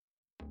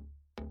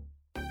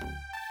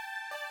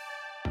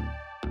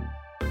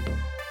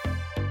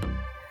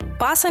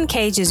Boss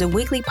Uncaged is a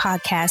weekly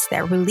podcast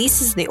that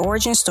releases the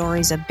origin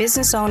stories of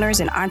business owners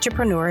and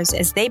entrepreneurs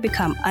as they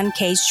become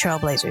uncaged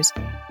trailblazers.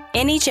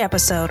 In each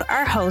episode,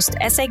 our host,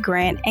 S.A.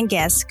 Grant, and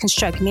guests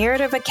construct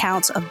narrative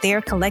accounts of their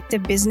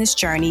collective business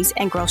journeys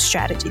and growth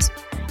strategies.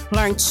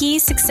 Learn key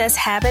success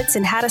habits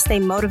and how to stay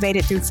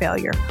motivated through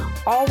failure,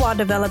 all while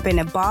developing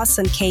a Boss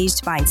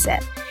Uncaged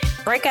mindset.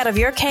 Break out of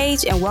your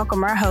cage and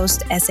welcome our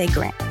host, S.A.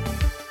 Grant.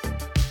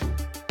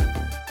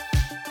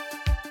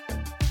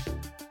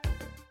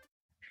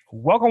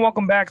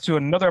 Welcome back to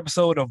another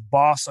episode of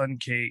Boss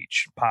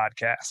Uncaged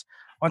podcast.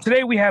 On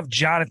today, we have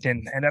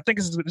Jonathan, and I think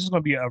this is going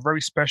to be a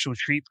very special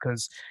treat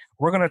because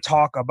we're going to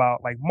talk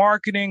about like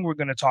marketing, we're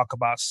going to talk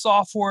about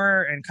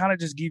software, and kind of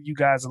just give you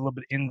guys a little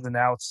bit ins and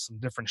outs, some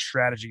different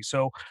strategies.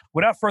 So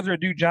without further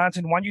ado,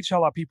 Jonathan, why don't you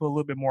tell our people a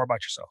little bit more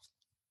about yourself?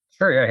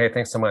 Sure. Yeah. Hey,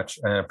 thanks so much.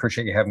 I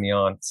appreciate you having me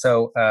on.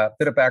 So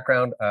bit of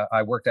background,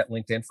 I worked at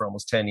LinkedIn for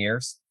almost 10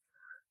 years.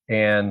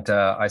 And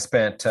I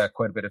spent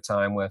quite a bit of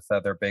time with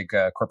their big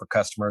corporate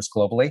customers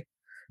globally.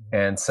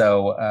 And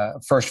so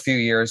first few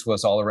years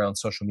was all around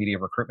social media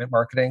recruitment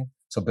marketing.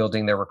 So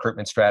building their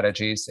recruitment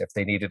strategies. If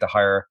they needed to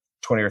hire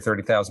 20 or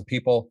 30,000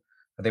 people,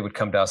 they would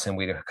come to us and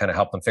we'd kind of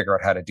help them figure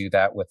out how to do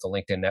that with the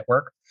LinkedIn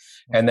network.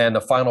 And then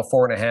the final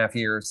 4.5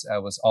 years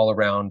was all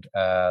around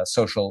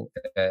social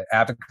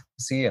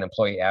advocacy and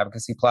employee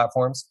advocacy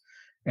platforms.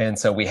 And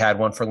so we had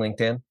one for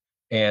LinkedIn.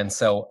 And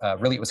so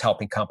really it was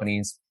helping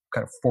companies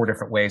kind of 4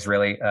 different ways,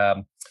 really,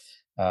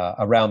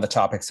 around the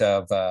topics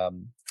of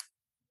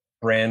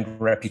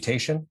brand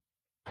reputation,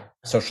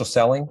 social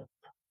selling,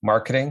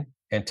 marketing,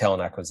 and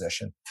talent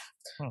acquisition.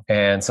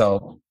 And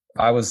so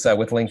I was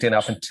with LinkedIn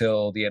up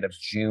until the end of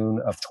June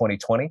of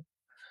 2020.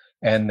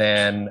 And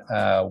then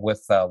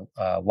with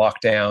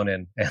lockdown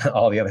and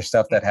all the other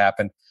stuff that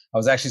happened, I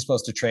was actually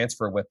supposed to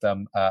transfer with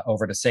them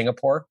over to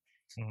Singapore.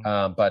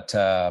 But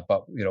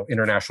you know,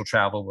 international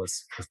travel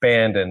was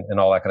banned and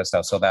all that kind of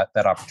stuff. So that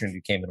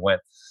opportunity came and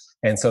went.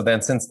 And so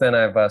then since then,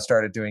 I've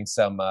started doing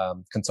some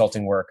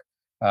consulting work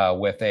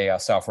with a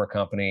software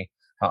company.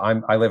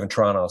 I live in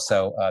Toronto,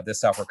 so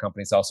this software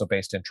company is also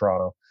based in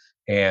Toronto,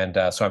 and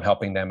so I'm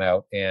helping them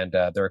out. And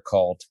they're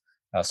called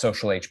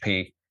Social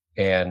HP,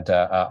 and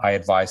I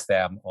advise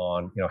them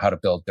on how to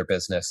build their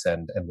business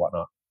and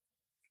whatnot.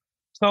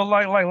 So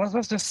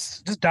let's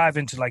just dive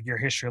into like your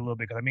history a little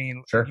bit, because I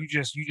mean, sure. you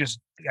just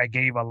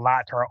gave a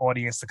lot to our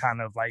audience to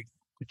kind of like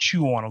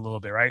chew on a little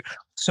bit, right?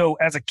 So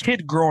as a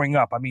kid growing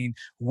up, I mean,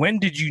 when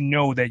did you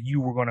know that you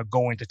were going to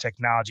go into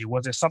technology?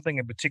 Was there something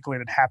in particular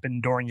that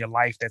happened during your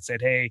life that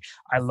said, "Hey,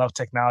 I love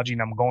technology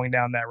and I'm going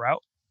down that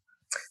route"?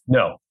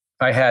 No,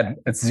 I had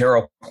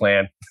zero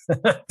plan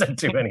to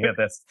do any of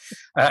this,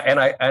 and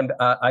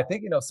I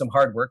think some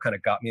hard work kind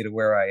of got me to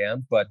where I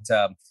am, but.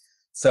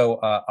 So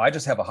I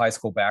just have a high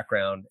school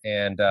background,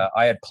 and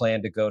I had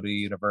planned to go to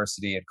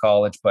university at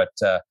college, but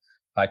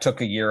I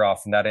took a year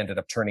off, and that ended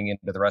up turning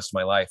into the rest of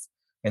my life.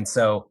 And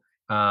so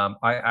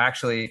I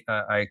actually,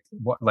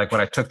 like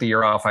when I took the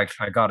year off, I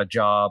got a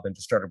job and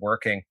just started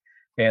working.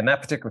 And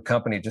that particular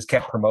company just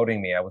kept promoting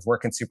me. I was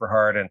working super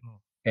hard,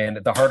 and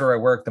the harder I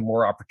worked, the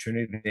more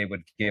opportunity they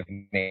would give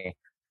me.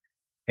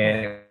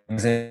 And it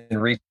was in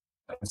retail,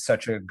 it was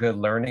such a good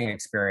learning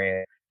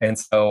experience. And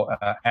so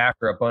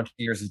after a bunch of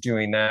years of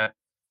doing that,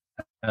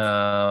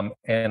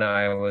 and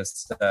I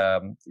was,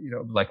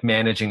 like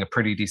managing a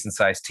pretty decent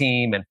sized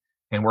team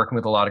and working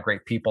with a lot of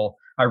great people.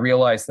 I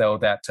realized though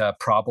that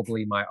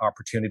probably my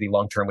opportunity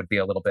long term would be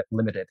a little bit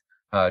limited,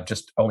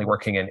 just only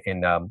working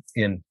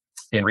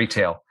in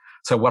retail.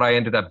 So what I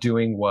ended up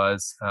doing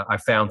was I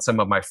found some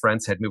of my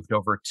friends had moved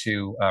over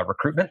to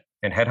recruitment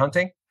and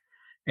headhunting,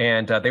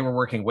 and they were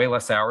working way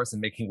less hours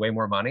and making way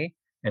more money.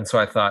 And so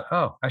I thought,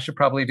 oh, I should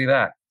probably do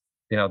that.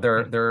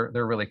 They're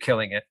really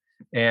killing it.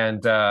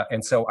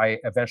 And so I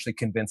eventually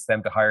convinced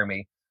them to hire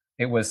me.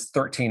 It was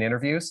 13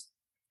 interviews,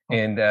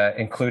 and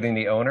including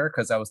the owner,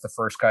 because I was the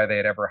first guy they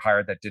had ever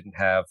hired that didn't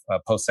have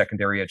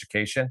post-secondary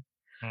education.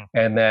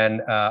 And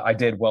then I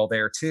did well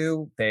there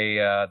too. They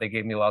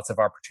gave me lots of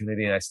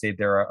opportunity, and I stayed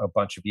there a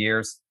bunch of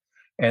years.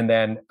 And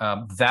then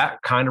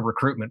that kind of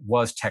recruitment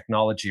was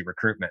technology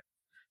recruitment.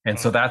 And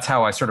so that's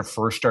how I sort of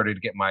first started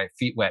to get my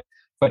feet wet.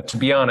 But to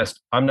be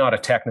honest, I'm not a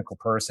technical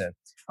person.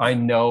 I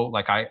know,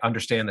 like, I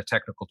understand the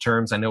technical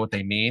terms. I know what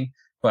they mean,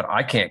 but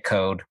I can't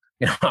code.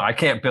 I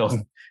can't build,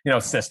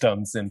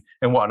 systems and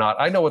whatnot.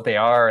 I know what they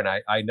are, and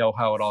I know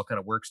how it all kind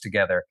of works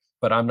together,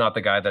 but I'm not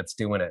the guy that's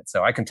doing it.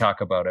 So I can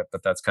talk about it,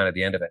 but that's kind of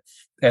the end of it.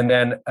 And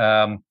then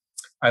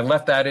I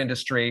left that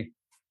industry,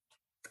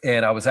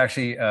 and I was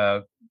actually,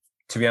 to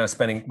be honest,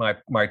 spending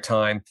my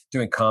time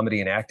doing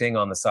comedy and acting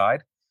on the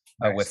side.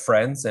 Nice. With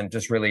friends, and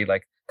just really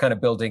like kind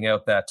of building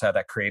out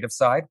that creative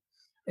side.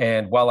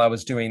 And while I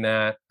was doing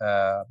that,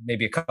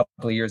 maybe a couple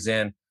of years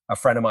in, a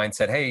friend of mine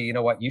said, "Hey, you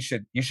know what? You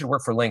should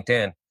work for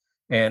LinkedIn."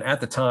 And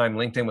at the time,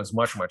 LinkedIn was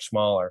much, much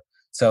smaller.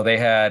 So they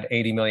had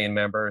 80 million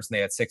members and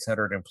they had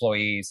 600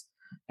 employees.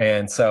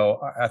 And so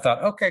I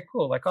thought, okay,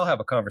 cool. Like, I'll have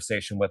a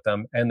conversation with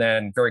them. And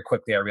then very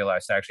quickly I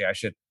realized, actually,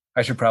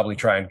 I should probably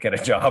try and get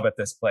a job at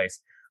this place.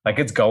 Like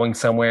it's going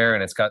somewhere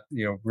and it's got,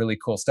 really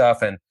cool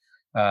stuff. And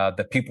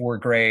the people were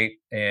great.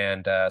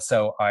 And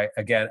so I,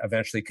 again,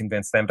 eventually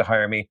convinced them to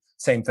hire me.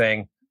 Same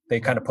thing. They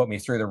kind of put me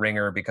through the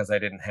ringer because I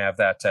didn't have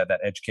that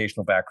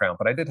educational background,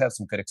 but I did have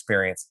some good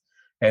experience.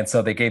 And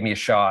so they gave me a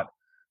shot.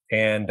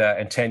 And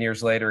 10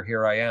 years later,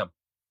 here I am.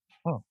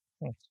 Oh,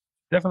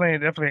 definitely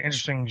an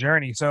interesting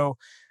journey. So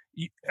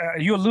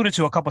you alluded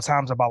to a couple of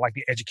times about like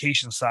the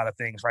education side of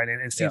things, right?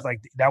 And it seems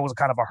like that was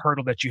kind of a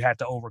hurdle that you had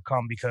to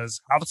overcome because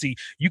obviously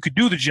you could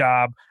do the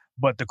job,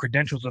 but the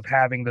credentials of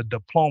having the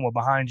diploma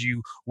behind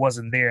you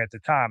wasn't there at the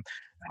time.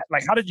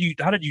 Like, how did you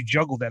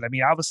juggle that? I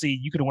mean, obviously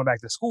you could have went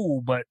back to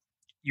school, but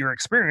your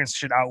experience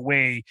should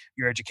outweigh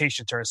your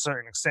education to a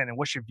certain extent. And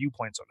what's your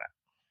viewpoints on that?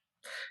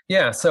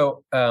 Yeah.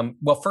 So,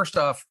 well, first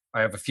off, I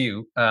have a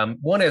few.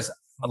 One is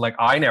like,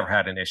 I never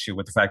had an issue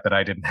with the fact that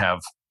I didn't have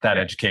that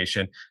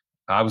education.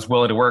 I was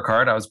willing to work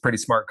hard. I was a pretty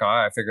smart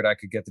guy. I figured I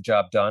could get the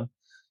job done.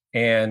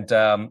 And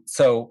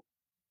so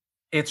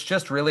it's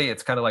just really,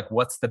 it's kind of like,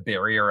 what's the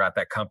barrier at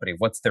that company?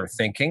 What's their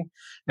thinking?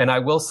 And I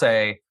will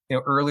say,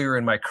 earlier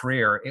in my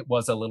career, it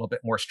was a little bit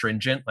more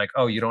stringent, like,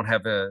 oh, you don't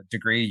have a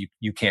degree,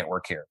 you can't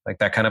work here, like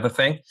that kind of a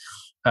thing.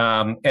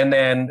 And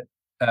then,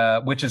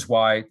 which is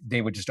why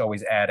they would just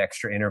always add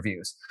extra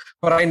interviews.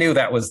 But I knew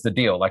that was the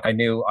deal. Like I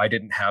knew I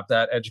didn't have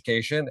that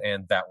education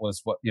and that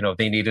was what,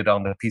 they needed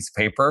on the piece of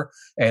paper.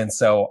 And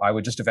so I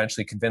would just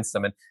eventually convince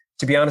them. And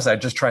to be honest,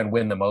 I'd just try and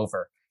win them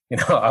over.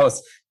 I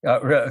was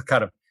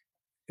kind of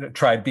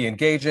tried to be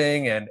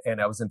engaging and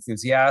I was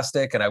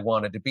enthusiastic and I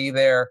wanted to be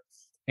there.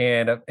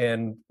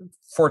 And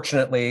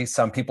fortunately,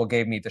 some people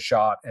gave me the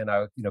shot, and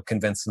I,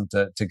 convinced them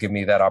to give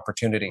me that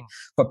opportunity.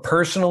 But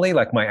personally,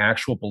 like my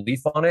actual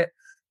belief on it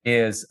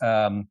is,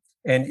 and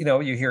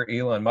you hear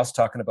Elon Musk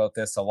talking about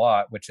this a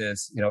lot, which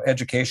is,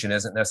 education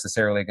isn't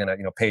necessarily going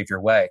to, pave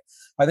your way.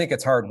 I think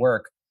it's hard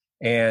work.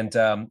 And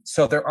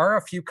so there are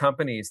a few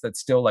companies that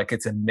still like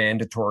it's a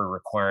mandatory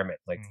requirement.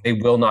 Like they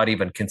will not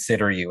even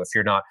consider you if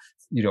you're not,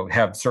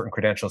 have certain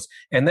credentials.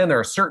 And then there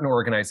are certain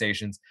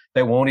organizations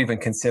that won't even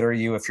consider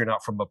you if you're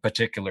not from a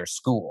particular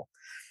school.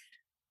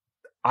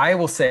 I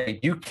will say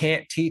you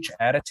can't teach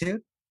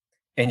attitude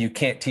and you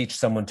can't teach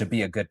someone to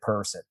be a good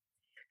person.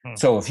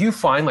 So if you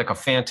find like a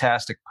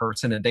fantastic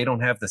person and they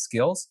don't have the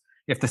skills,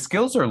 if the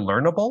skills are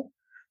learnable,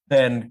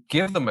 then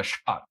give them a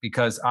shot,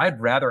 because I'd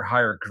rather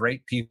hire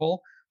great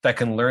people that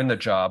can learn the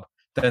job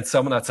than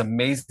someone that's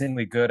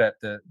amazingly good at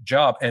the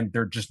job and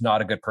they're just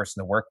not a good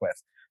person to work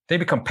with. They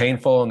become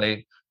painful and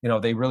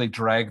they really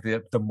drag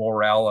the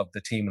morale of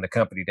the team and the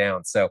company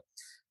down. So,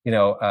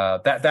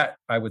 that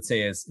I would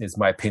say is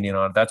my opinion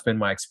on it. That's been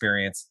my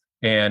experience.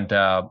 And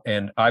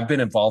I've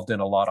been involved in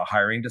a lot of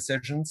hiring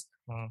decisions,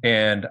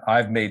 and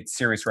I've made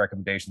serious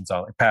recommendations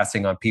on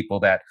passing on people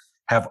that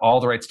have all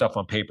the right stuff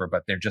on paper,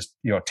 but they're just,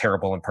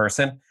 terrible in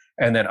person.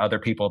 And then other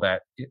people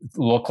that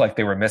look like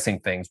they were missing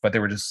things, but they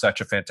were just such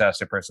a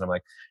fantastic person. I'm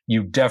like,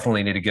 you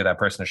definitely need to give that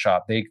person a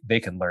shot. They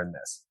can learn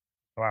this.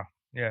 Wow.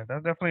 Yeah,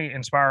 that's definitely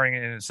inspiring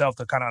in itself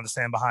to kind of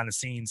understand behind the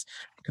scenes.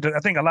 Because I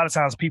think a lot of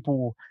times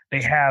people,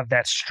 they have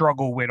that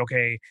struggle with,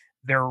 okay,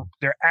 they're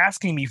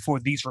asking me for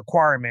these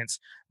requirements,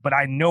 but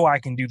I know I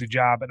can do the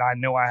job and I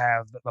know I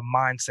have the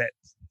mindset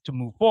to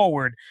move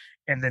forward.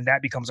 And then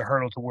that becomes a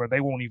hurdle to where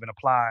they won't even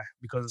apply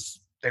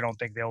because they don't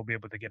think they'll be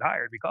able to get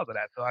hired because of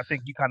that. So I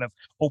think you kind of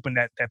open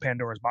that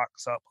Pandora's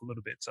box up a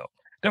little bit. So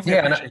definitely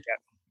appreciate that.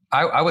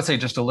 I would say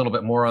just a little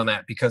bit more on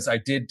that, because I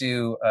did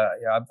do,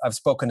 I've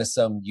spoken to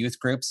some youth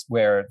groups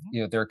where,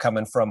 they're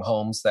coming from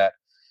homes that,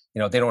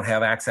 they don't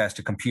have access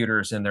to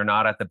computers and they're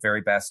not at the very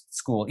best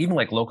school, even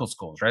like local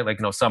schools, right? Like,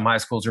 some high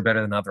schools are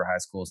better than other high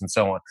schools and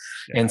so on.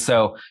 Yeah. And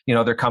so,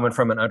 they're coming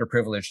from an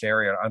underprivileged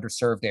area,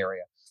 underserved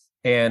area.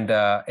 And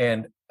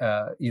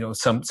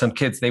some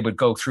kids, they would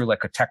go through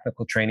like a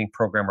technical training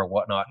program or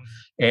whatnot.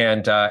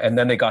 And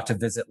then they got to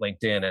visit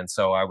LinkedIn. And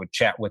so I would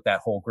chat with that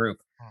whole group.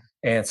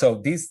 And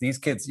so these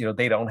kids,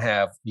 they don't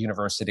have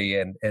university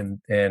and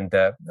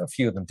a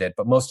few of them did,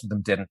 but most of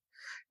them didn't.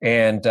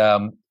 And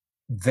a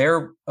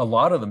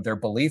lot of them, their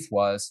belief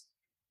was,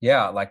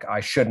 like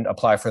I shouldn't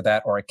apply for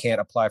that, or I can't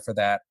apply for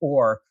that,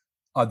 or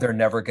they're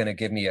never going to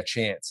give me a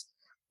chance.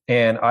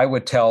 And I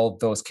would tell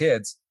those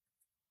kids,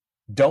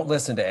 don't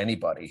listen to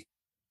anybody.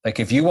 Like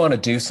if you want to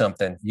do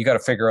something, you got to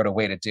figure out a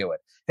way to do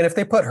it. And if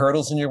they put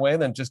hurdles in your way,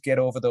 then just get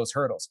over those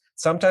hurdles.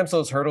 Sometimes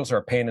those hurdles are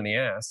a pain in the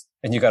ass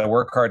and you got to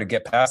work hard to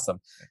get past them.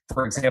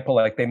 For example,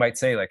 like they might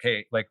say like,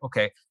 hey, like,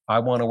 okay, I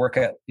want to work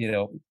at,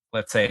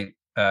 let's say,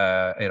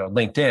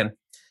 LinkedIn.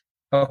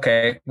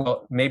 Okay.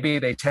 Well, maybe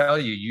they tell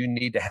you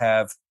need to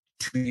have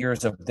 2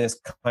 years of this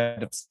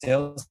kind of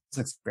sales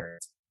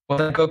experience. Well,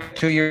 then go get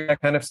 2 years of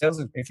that kind of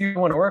sales. If you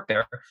want to work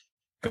there,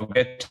 go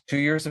get 2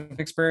 years of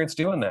experience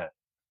doing that.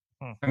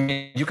 I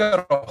mean, you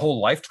got a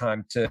whole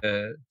lifetime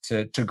to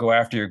go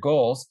after your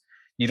goals.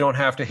 You don't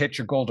have to hit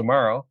your goal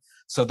tomorrow.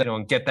 So they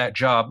don't get that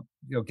job,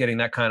 getting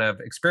that kind of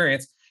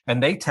experience.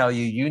 And they tell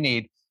you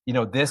need,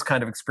 this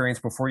kind of experience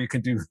before you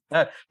can do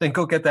that. Then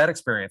go get that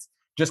experience.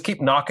 just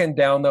keep knocking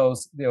down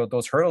those,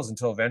 those hurdles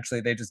until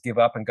eventually they just give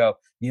up and go,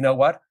 you know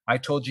what? I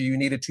told you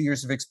needed 2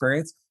 years of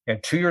experience.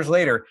 And 2 years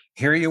later,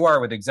 here you are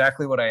with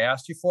exactly what I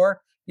asked you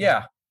for.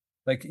 Yeah.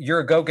 Like, you're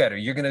a go-getter.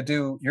 You're going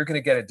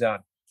to get it done.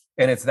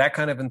 And it's that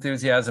kind of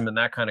enthusiasm and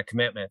that kind of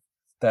commitment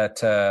that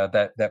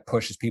that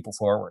pushes people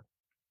forward.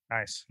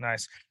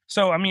 Nice.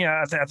 So, I mean,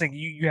 I think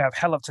you have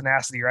hell of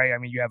tenacity, right? I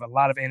mean, you have a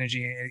lot of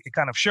energy. It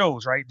kind of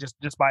shows, right?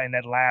 Just by in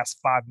that last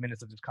 5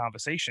 minutes of this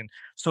conversation.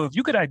 So, if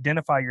you could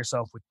identify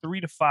yourself with 3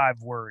 to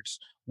 5 words,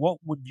 what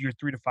would your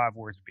 3 to 5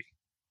 words be?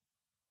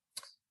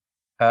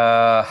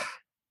 I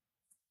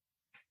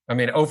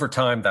mean, over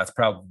time, that's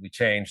probably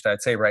changed.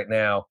 I'd say right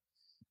now,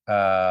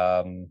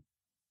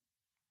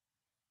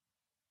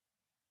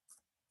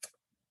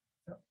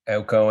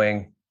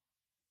 outgoing,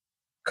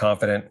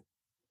 confident,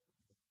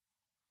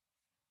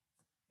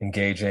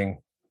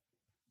 engaging,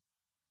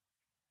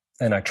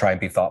 and I try and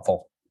be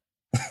thoughtful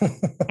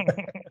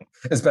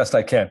as best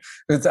I can.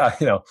 It's,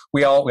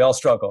 we all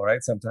struggle,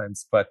 right?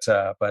 Sometimes, but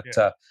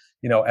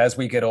as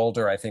we get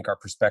older, I think our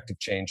perspective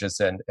changes,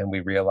 and we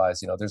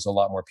realize, there's a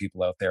lot more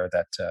people out there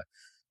that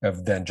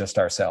than just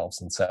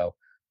ourselves, and so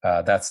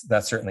that's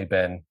certainly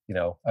been,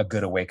 a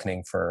good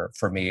awakening for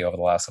me over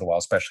the last little while,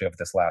 especially over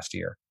this last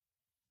year.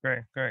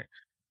 Great.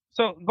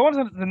 So going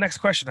to the next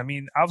question, I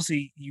mean,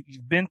 obviously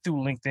you've been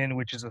through LinkedIn,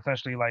 which is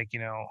essentially like,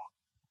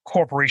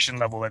 corporation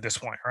level at this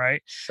point,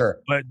 right? Sure.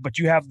 But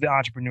you have the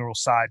entrepreneurial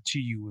side to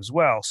you as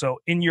well. So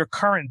in your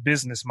current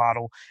business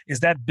model,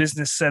 is that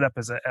business set up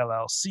as a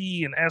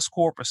LLC, an S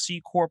Corp, a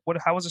C Corp?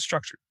 How is it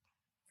structured?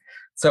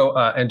 So,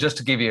 and just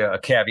to give you a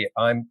caveat,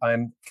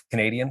 I'm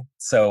Canadian.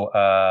 So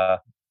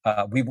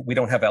we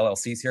don't have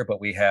LLCs here, but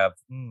we have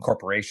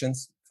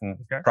corporations,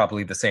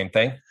 probably the same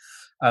thing.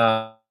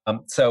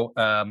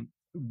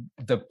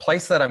 The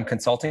place that I'm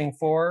consulting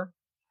for,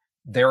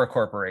 they're a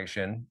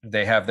corporation.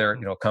 They have their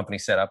company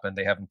set up and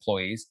they have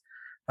employees.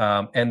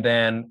 And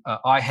then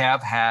I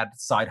have had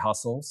side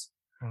hustles.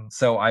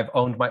 So I've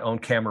owned my own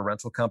camera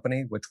rental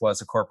company, which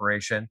was a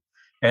corporation,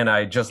 and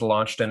I just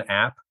launched an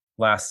app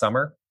last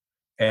summer.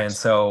 And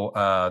so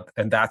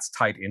and that's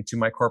tied into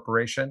my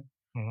corporation.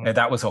 And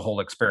that was a whole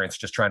experience,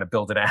 just trying to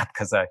build an app,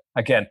 because I,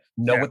 again,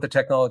 know what the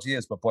technology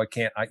is, but boy,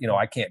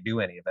 I can't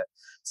do any of it.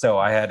 So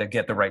I had to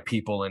get the right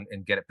people and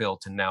get it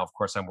built. And now, of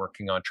course, I'm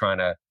working on trying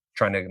to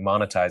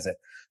monetize it.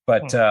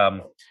 But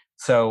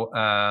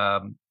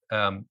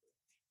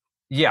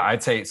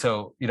I'd say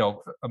so.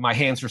 My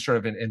hands are sort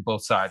of in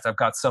both sides. I've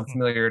got some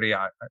familiarity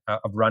of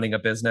running a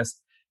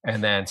business,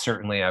 and then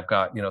certainly I've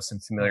got some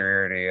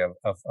familiarity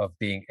of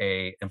being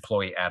a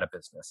employee at a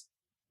business.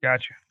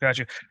 Got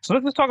you. So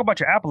let's talk about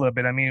your app a little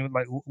bit. I mean,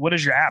 like, what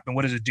is your app and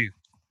what does it do?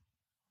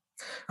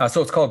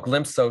 So it's called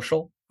Glimpse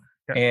Social.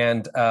 Okay.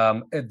 And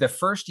the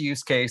first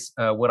use case,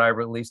 what I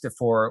released it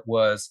for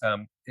was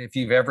if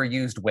you've ever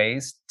used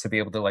Waze to be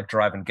able to like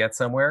drive and get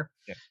somewhere,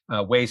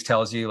 Waze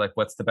tells you like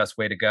what's the best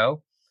way to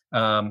go.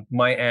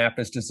 My app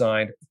is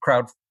designed,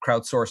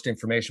 crowdsourced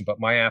information, but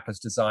my app is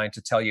designed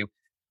to tell you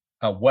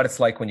what it's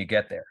like when you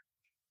get there.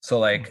 So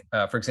like,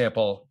 for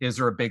example, is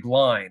there a big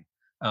line?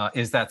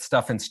 Is that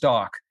stuff in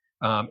stock?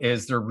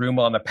 Is there room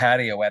on the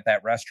patio at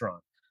that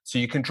restaurant? So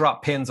you can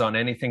drop pins on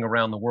anything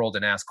around the world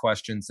and ask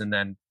questions, and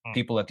then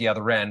people at the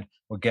other end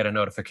will get a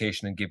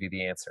notification and give you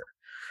the answer.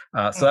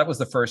 So that was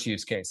the first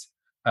use case.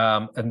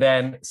 And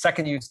then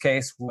second use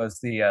case was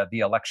the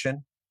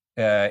election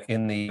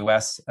in the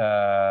U.S.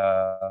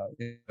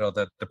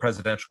 The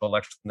presidential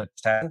election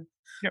that's happened.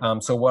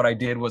 So what I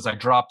did was I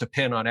dropped a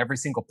pin on every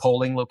single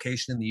polling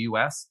location in the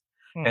U.S.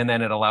 And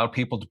then it allowed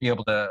people to be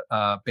able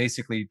to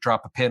basically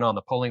drop a pin on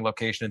the polling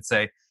location and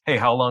say, hey,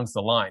 how long's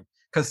the line?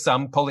 Because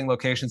some polling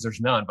locations, there's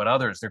none, but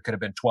others, there could have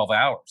been 12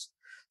 hours.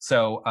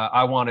 So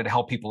I wanted to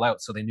help people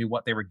out so they knew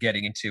what they were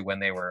getting into when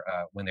they were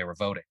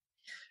voting.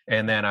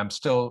 And then I'm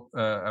still,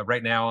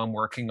 right now, I'm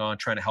working on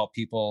trying to help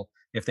people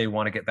if they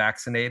want to get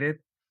vaccinated.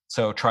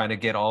 So trying to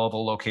get all the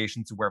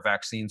locations where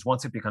vaccines,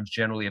 once it becomes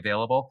generally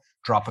available,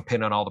 drop a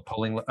pin on all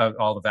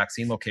the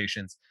vaccine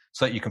locations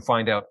so that you can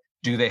find out,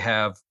 do they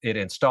have it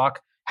in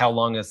stock? How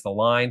long is the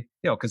line?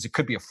 Because it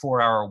could be a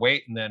 4-hour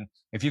wait. And then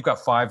if you've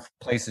got 5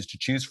 places to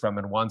choose from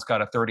and one's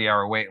got a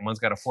 30-hour wait and one's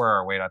got a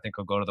 4-hour wait, I think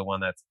I'll go to the one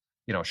that's,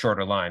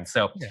 shorter line.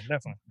 So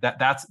definitely.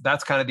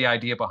 That's kind of the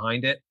idea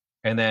behind it.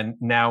 And then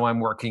now I'm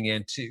working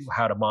into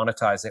how to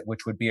monetize it,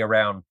 which would be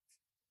around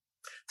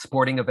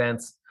sporting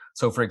events.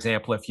 So for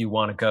example, if you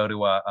want to go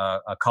to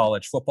a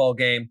college football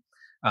game,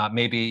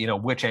 maybe,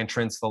 which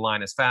entrance the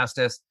line is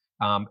fastest,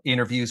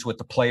 interviews with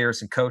the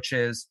players and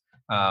coaches,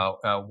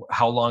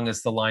 how long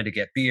is the line to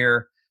get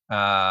beer,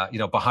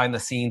 behind the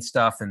scenes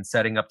stuff and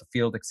setting up the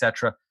field,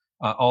 etc.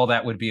 All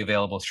that would be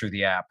available through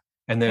the app.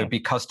 And there would be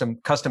custom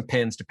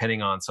pins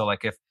depending on. So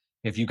like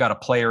if you got a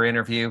player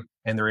interview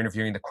and they're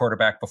interviewing the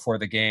quarterback before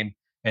the game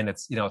and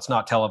it's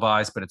not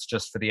televised, but it's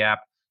just for the app,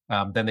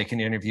 then they can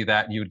interview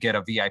that and you would get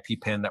a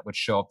VIP pin that would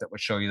show up that would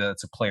show you that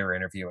it's a player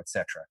interview,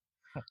 etc.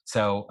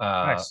 So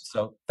nice.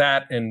 So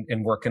that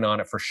and working on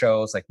it for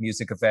shows like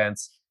music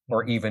events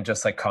or even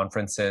just like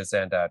conferences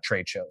and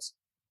trade shows.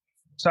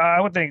 So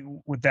I would think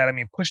with that, I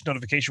mean, push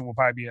notification will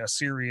probably be a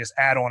serious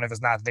add-on if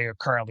it's not there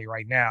currently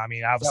right now. I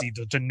mean, Yep. obviously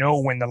to know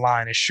when the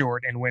line is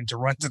short and when to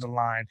run to the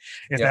line.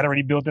 Is Yep. that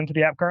already built into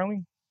the app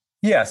currently?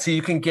 Yeah, so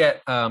you can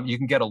get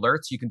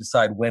alerts. You can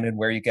decide when and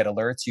where you get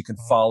alerts. You can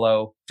Mhm.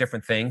 follow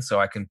different things. So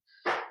I can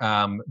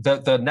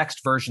the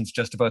next version's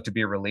just about to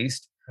be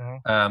released.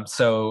 Mhm.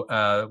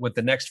 So with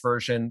the next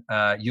version,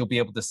 you'll be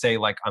able to say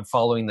like, I'm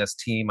following this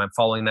team, I'm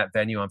following that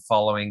venue, I'm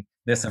following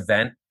this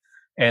event,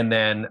 and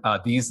then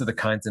these are the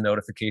kinds of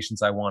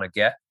notifications I want to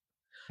get.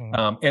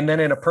 Mhm. And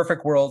then in a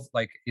perfect world,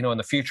 like in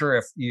the future,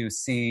 if you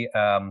see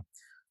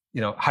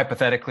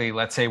hypothetically,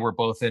 let's say we're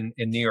both in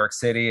New York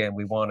City and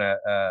we want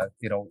to,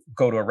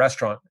 go to a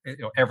restaurant.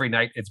 Every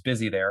night it's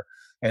busy there,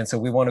 and so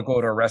we want to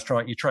go to a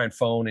restaurant. You try and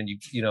phone, and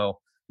you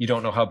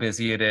don't know how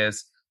busy it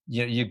is.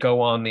 You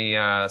go on the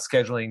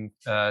scheduling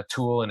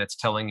tool, and it's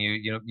telling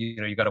you,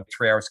 you got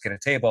 3 hours to get a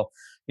table.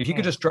 If you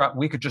could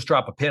we could just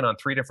drop a pin on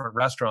 3 different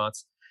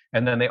restaurants,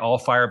 and then they all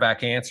fire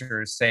back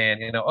answers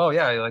saying, oh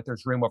yeah, like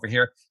there's room over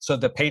here. So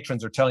the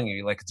patrons are telling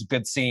you like it's a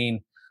good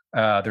scene.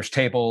 There's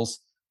tables.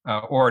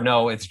 Or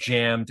no, it's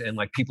jammed and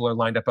like people are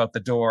lined up out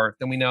the door.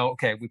 Then we know,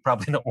 okay, we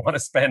probably don't want to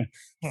spend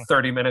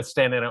 30 minutes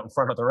standing out in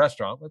front of the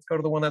restaurant. Let's go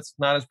to the one that's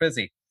not as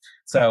busy.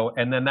 So,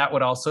 and then that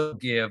would also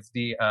give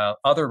the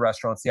other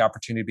restaurants the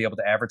opportunity to be able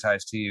to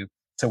advertise to you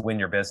to win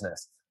your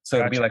business. So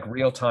it'd be like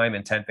real time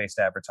intent-based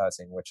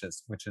advertising, which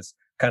is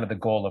kind of the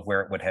goal of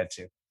where it would head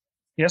to.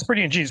 Yeah, it's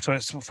pretty ingenious.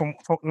 So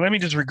let me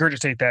just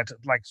regurgitate that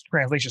like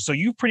translation. So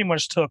you pretty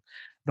much took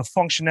the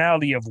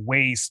functionality of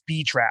Waze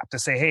speed trap to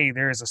say, hey,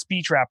 there's a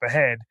speed trap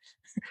ahead,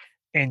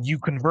 and you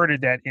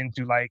converted that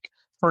into like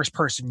first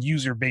person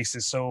user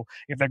basis. So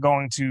if they're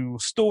going to a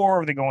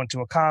store, if they're going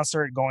to a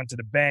concert, going to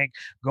the bank,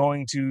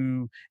 going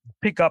to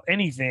pick up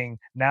anything,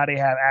 now they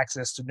have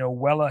access to know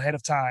well ahead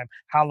of time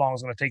how long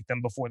it's going to take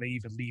them before they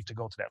even leave to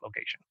go to that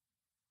location.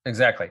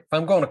 Exactly. If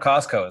I'm going to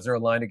Costco, is there a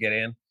line to get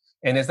in?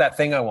 And is that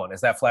thing I want?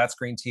 Is that flat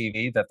screen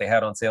TV that they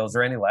had on sale? Is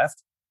there any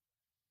left?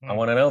 I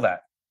want to know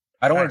that.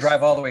 I don't want to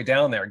drive all the way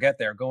down there, get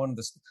there, go into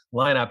this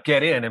lineup,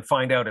 get in, and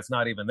find out it's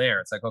not even there.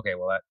 It's like, okay,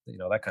 well,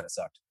 that kind of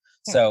sucked.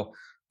 So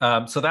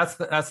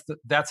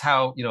that's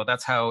how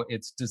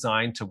it's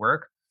designed to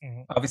work.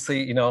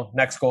 Obviously,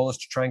 next goal is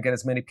to try and get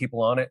as many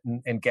people on it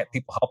and get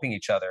people helping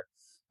each other,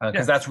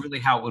 because that's really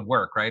how it would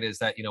work, right? Is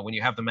that when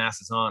you have the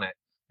masses on it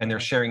and they're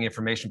sharing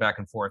information back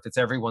and forth, it's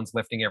everyone's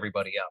lifting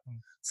everybody up.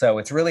 So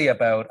it's really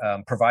about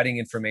providing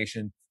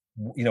information,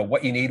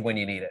 what you need when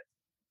you need it.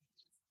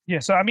 Yeah,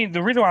 so I mean,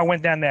 the reason why I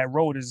went down that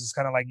road is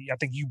kind of like, I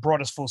think you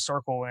brought us full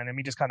circle, and let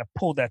me just kind of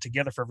pull that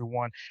together for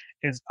everyone.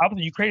 Is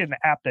obviously you created an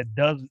app that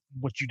does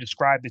what you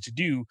described it to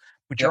do,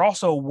 but you're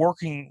also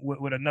working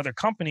with another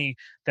company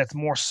that's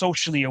more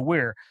socially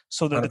aware.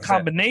 So the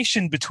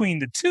combination between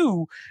the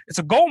two, it's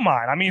a gold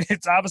mine. I mean,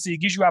 it's obviously, it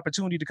gives you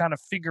opportunity to kind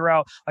of figure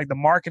out like the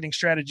marketing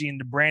strategy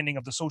and the branding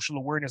of the social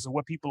awareness of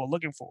what people are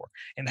looking for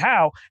and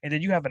how, and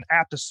then you have an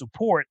app to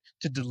support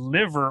to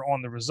deliver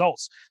on the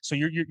results. So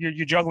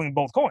you're juggling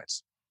both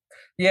coins.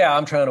 Yeah,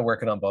 I'm trying to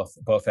work it on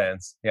both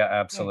ends. Yeah,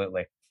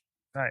 absolutely.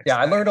 Nice. Yeah,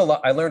 I learned a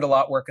lot. I learned a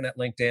lot working at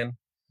LinkedIn,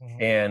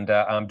 and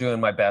I'm doing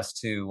my best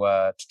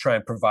to try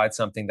and provide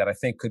something that I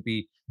think could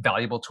be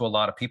valuable to a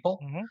lot of people.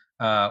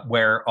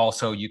 Where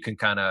also you can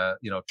kind of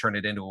turn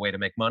it into a way to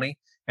make money,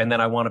 and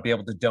then I want to be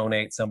able to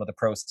donate some of the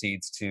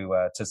proceeds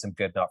to some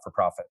good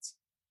not-for-profits.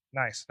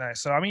 Nice.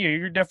 So, I mean,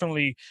 you're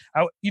definitely,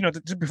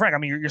 to be frank, I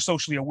mean, you're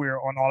socially aware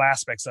on all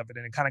aspects of it.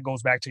 And it kind of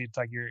goes back to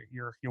like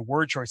your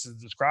word choices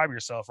to describe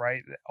yourself,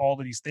 right? All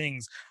of these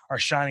things are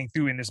shining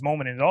through in this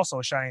moment. And it also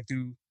is shining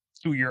through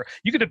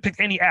you could have picked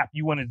any app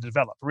you wanted to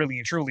develop, really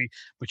and truly,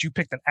 but you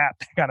picked an app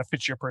that kind of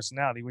fits your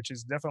personality, which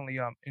is definitely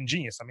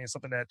ingenious. I mean, it's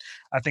something that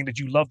I think that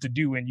you love to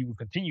do, and you will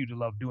continue to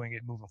love doing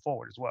it moving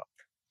forward as well.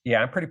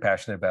 Yeah, I'm pretty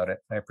passionate about it.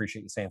 I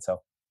appreciate you saying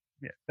so.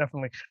 Yeah,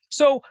 definitely.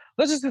 So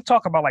let's just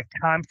talk about like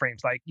time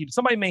frames. Like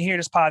somebody may hear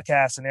this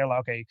podcast and they're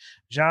like, okay,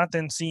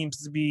 Jonathan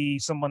seems to be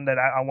someone that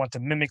I want to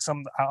mimic.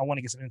 I want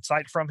to get some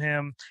insight from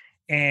him.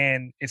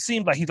 And it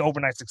seems like he's an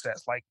overnight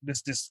success. Like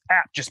this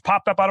app just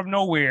popped up out of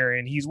nowhere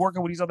and he's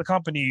working with these other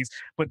companies.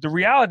 But the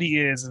reality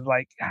is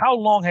like, how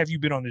long have you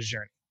been on this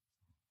journey?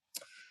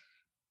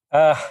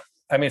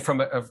 I mean, from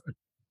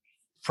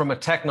a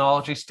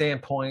technology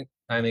standpoint,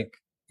 I think,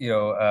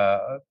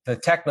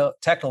 the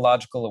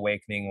technological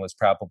awakening was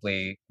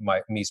probably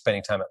me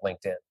spending time at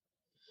LinkedIn,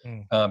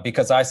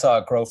 because I saw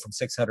it grow from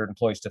 600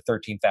 employees to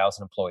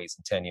 13,000 employees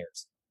in 10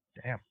 years.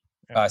 Damn.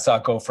 I saw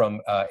it go from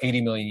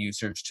 80 million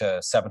users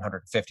to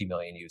 750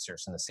 million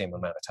users in the same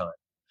amount of time.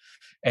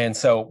 And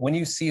so when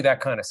you see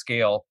that kind of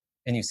scale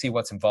and you see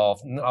what's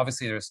involved, and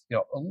obviously there's a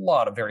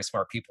lot of very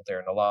smart people there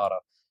and a lot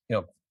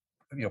of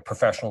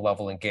professional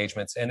level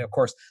engagements, and of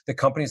course the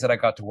companies that I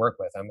got to work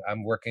with.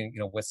 I'm working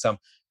with some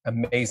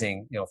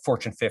amazing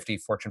Fortune 50,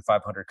 Fortune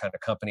 500 kind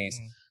of companies,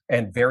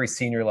 and very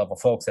senior level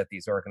folks at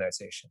these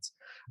organizations.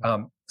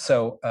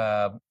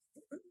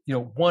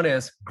 One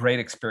is great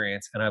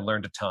experience, and I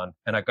learned a ton,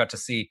 and I got to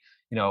see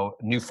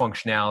new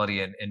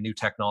functionality and new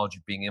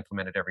technology being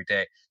implemented every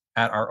day.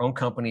 at our own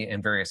company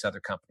and various other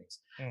companies.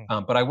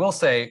 But I will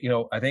say,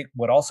 I think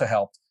what also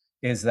helped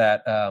is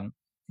that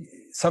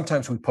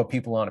sometimes we put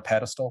people on a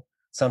pedestal.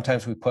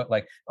 Sometimes we put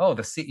like, oh,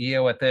 the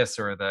CEO at this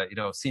or the,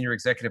 senior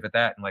executive at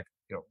that. And like,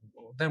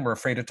 then we're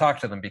afraid to talk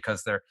to them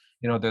because they're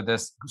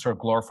this sort of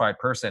glorified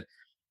person.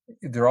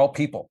 They're all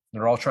people.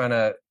 They're all trying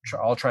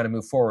to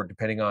move forward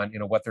depending on,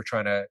 what they're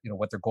trying to,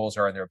 what their goals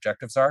are and their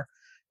objectives are.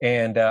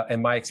 And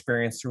my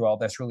experience through all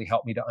this really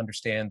helped me to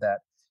understand that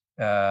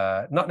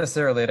not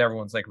necessarily that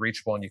everyone's like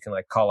reachable and you can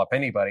like call up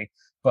anybody,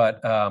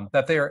 but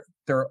that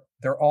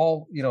they're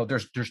all,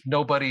 there's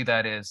nobody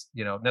that is,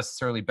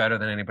 necessarily better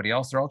than anybody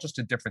else. They're all just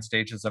at different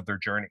stages of their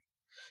journey.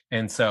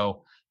 And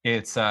so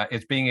it's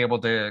being able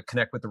to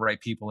connect with the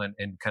right people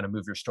and kind of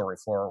move your story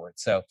forward.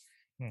 So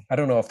I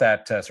don't know if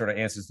that sort of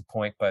answers the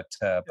point, but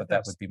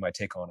that would be my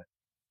take on it.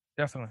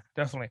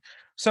 Definitely.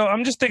 So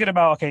I'm just thinking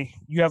about, okay,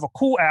 you have a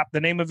cool app.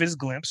 The name of it is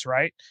Glimpse,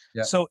 right?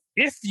 Yeah. So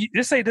if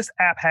let's say this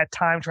app had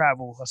time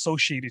travel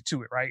associated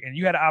to it, right? And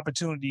you had an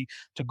opportunity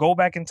to go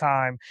back in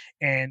time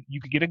and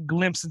you could get a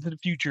glimpse into the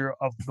future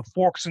of the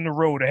forks in the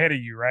road ahead of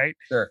you, right?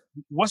 Sure.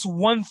 What's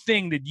one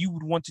thing that you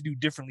would want to do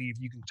differently if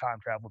you can time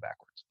travel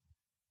backwards?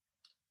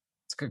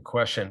 It's a good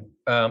question.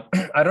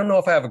 I don't know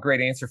if I have a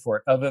great answer for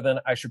it, other than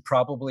I should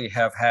probably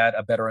have had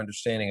a better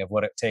understanding of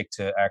what it takes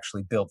to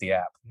actually build the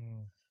app.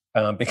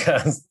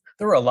 Because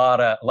there were a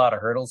lot of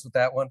hurdles with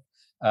that one.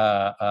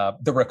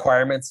 The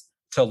requirements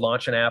to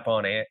launch an app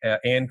on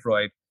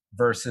Android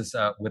versus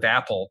with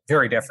Apple,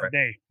 very different.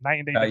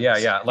 Night and day.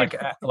 Yeah.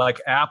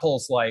 Like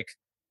Apple's like,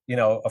 a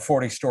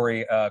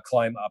 40-story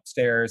climb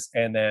upstairs,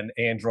 and then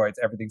Android's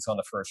everything's on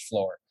the first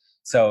floor.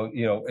 So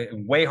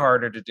way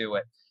harder to do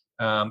it.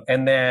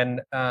 And then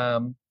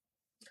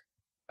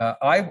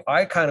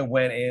I kind of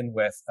went in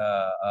with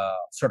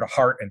sort of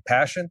heart and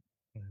passion,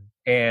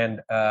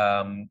 and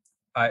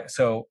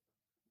so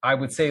I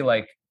would say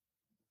like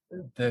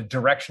the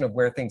direction of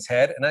where things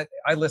head. And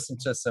I listened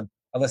to some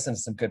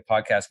good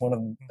podcasts. One of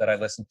them that I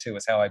listened to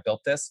is How I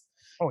Built This.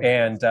 Oh,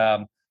 yeah.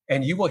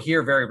 And you will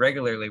hear very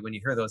regularly when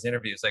you hear those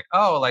interviews, like,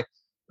 oh, like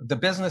the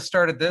business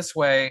started this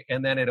way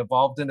and then it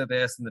evolved into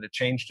this and then it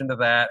changed into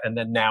that. And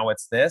then now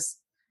it's this.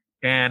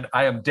 And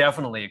I am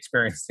definitely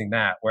experiencing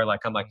that where like,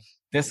 I'm like,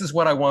 this is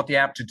what I want the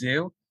app to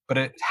do,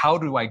 but how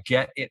do I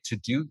get it to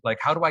do? Like,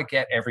 how do I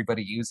get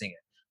everybody using it?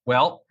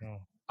 Well,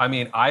 I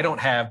mean, I don't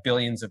have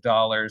billions of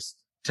dollars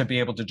to be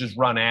able to just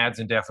run ads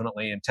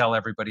indefinitely and tell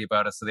everybody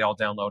about it so they all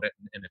download it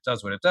and it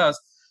does what it does.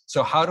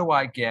 So how do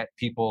I get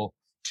people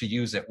to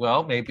use it?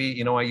 Well,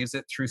 maybe, I use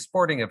it through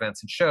sporting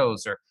events and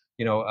shows or,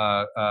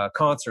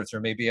 concerts,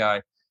 or maybe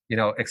I,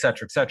 et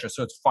cetera, et cetera.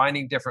 So it's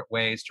finding different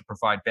ways to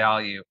provide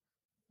value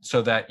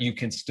so that you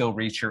can still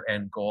reach your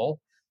end goal.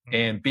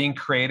 And being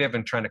creative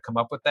and trying to come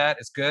up with that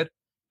is good.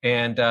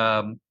 And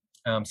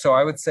so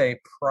I would say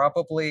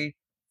probably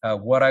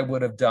what I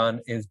would have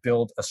done is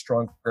build a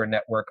stronger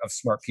network of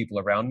smart people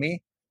around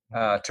me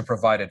to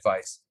provide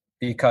advice.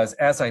 Because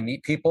as I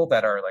meet people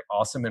that are like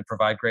awesome and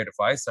provide great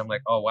advice, I'm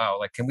like, oh, wow,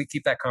 like, can we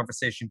keep that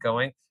conversation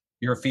going?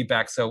 Your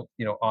feedback's so,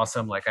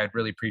 awesome. Like, I'd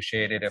really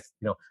appreciate it if,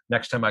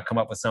 next time I come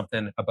up with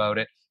something about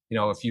it,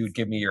 if you would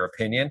give me your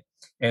opinion.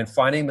 And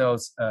finding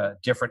those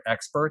different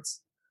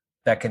experts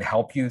that can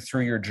help you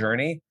through your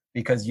journey,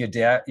 because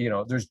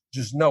there's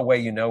just no way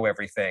you know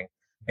everything.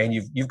 And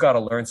you've got to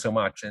learn so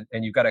much,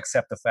 and you've got to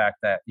accept the fact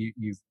that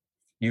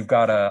you've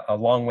got a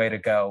long way to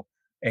go,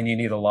 and you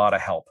need a lot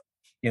of help.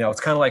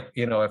 It's kind of like,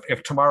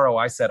 if tomorrow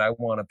I said I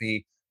want to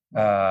be,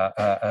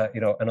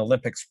 an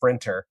Olympic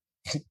sprinter,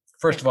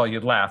 first of all,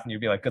 you'd laugh and you'd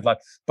be like, good luck.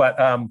 But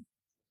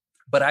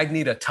I'd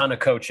need a ton of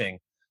coaching.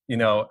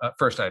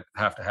 First I'd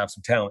have to have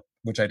some talent,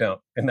 which I don't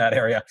in that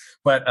area,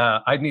 but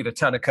I'd need a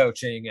ton of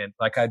coaching, and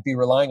like, I'd be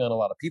relying on a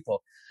lot of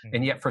people.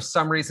 And yet for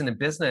some reason in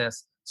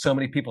business, so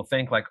many people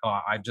think like, oh,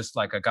 I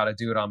got to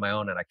do it on my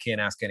own and I can't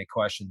ask any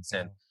questions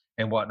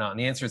and whatnot. And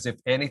the answer is, if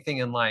anything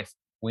in life,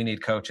 we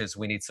need coaches,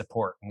 we need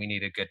support, and we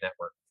need a good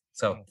network.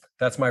 So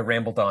that's my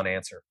rambled on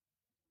answer.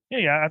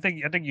 Yeah, I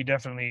think you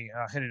definitely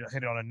hit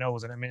it on the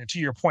nose. And I mean, to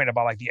your point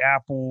about like the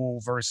Apple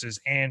versus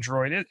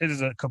Android, it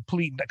is a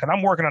complete, because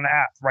I'm working on an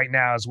app right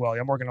now as well.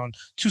 I'm working on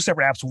two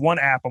separate apps. One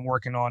app I'm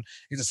working on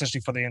is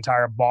essentially for the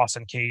entire Boss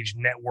Uncaged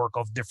network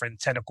of different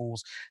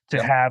tentacles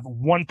to have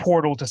one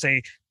portal to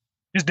say,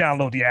 just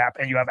download the app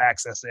and you have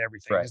access to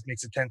everything. Right. It just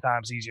makes it 10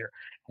 times easier.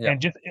 Yeah.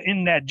 And just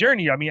in that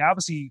journey, I mean,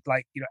 obviously,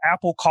 like,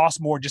 Apple costs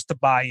more just to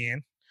buy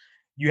in.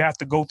 You have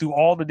to go through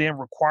all the damn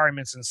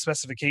requirements and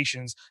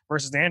specifications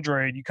versus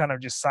Android. You kind of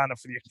just sign up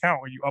for the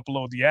account or you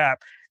upload the app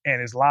and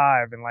it's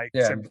live in like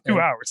 2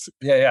 hours.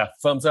 Yeah.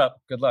 Thumbs up.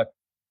 Good luck.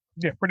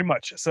 Yeah, pretty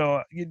much.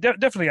 So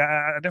definitely,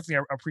 I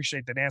definitely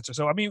appreciate that answer.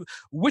 So, I mean,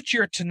 with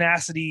your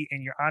tenacity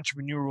and your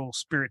entrepreneurial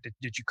spirit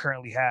that you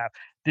currently have,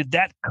 did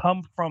that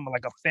come from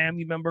like a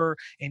family member?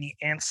 Any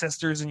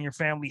ancestors in your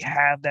family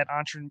have that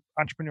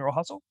entrepreneurial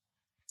hustle?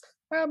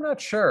 I'm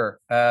not sure.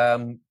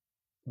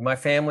 My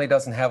family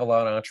doesn't have a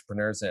lot of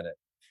entrepreneurs in it.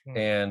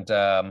 And,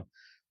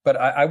 but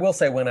I will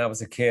say, when I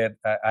was a kid,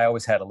 I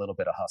always had a little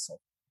bit of hustle.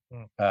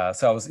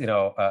 So I was,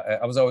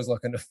 I was always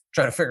looking to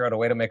try to figure out a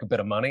way to make a bit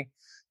of money.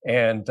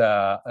 And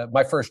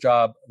my first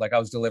job, like I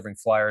was delivering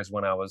flyers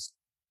when I was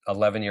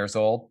 11 years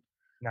old.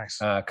 Nice.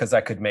 Because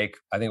I could make,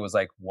 I think it was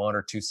like 1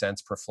 or 2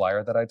 cents per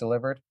flyer that I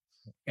delivered.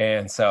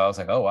 And so I was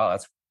like, oh, wow,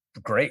 that's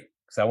great.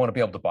 Because I want to be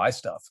able to buy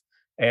stuff.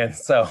 And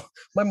so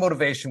my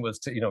motivation was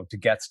to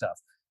get stuff.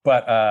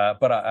 But I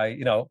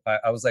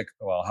was like,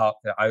 well, how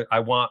I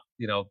want,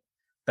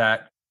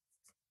 that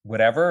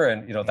whatever,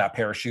 and, that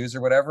pair of shoes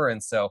or whatever.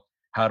 And so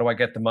how do I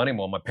get the money?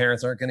 Well, my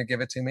parents aren't going to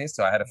give it to me.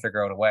 So I had to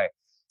figure out a way.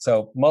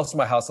 So most of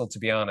my hustle, to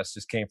be honest,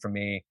 just came from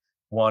me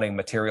wanting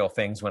material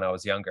things when I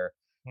was younger.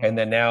 And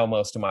then now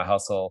most of my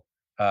hustle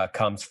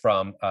comes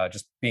from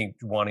just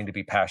wanting to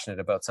be passionate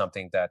about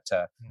something that,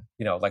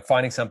 like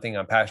finding something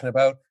I'm passionate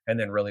about and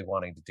then really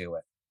wanting to do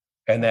it.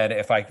 And then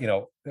if I,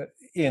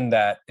 in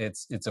that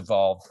it's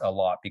evolved a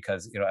lot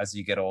because, as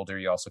you get older,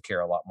 you also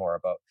care a lot more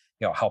about,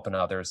 helping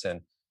others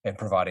and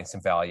providing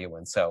some value.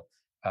 And so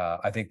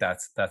I think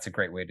that's a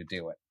great way to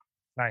do it.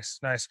 Nice.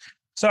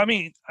 So, I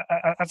mean,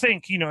 I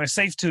think, it's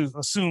safe to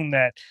assume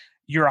that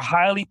you're a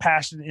highly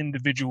passionate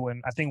individual.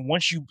 And I think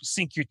once you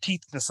sink your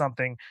teeth into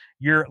something,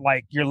 you're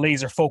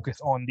laser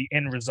focused on the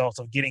end results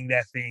of getting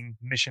that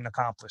mission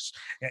accomplished.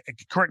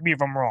 Correct me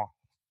if I'm wrong.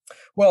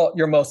 Well,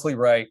 you're mostly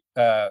right.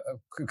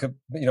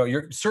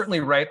 You're certainly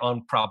right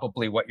on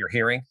probably what you're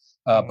hearing.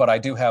 But I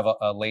do have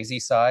a lazy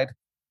side,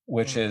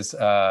 which is,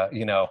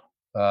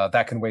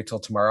 that can wait till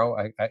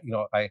tomorrow.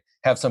 I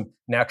have some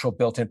natural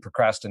built-in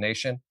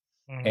procrastination.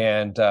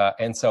 And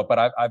so,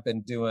 but I've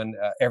been doing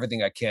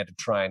everything I can to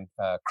try and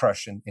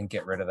crush and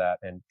get rid of that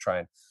and try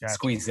and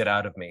squeeze it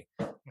out of me.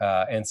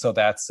 And so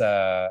that's,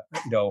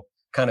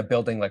 kind of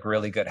building like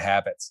really good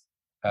habits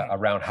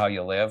around how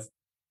you live.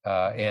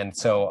 And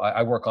so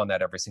I work on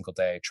that every single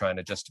day, trying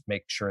to just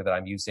make sure that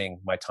I'm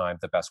using my time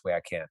the best way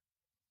I can.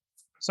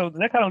 So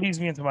that kind of leads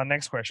me into my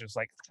next question. It's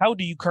like, how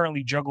do you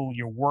currently juggle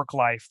your work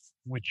life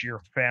with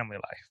your family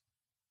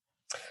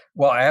life?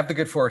 Well, I have the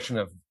good fortune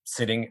of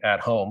sitting at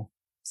home.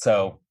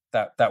 So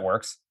that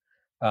works.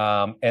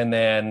 And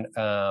then,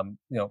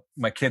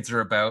 my kids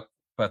are about,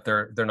 but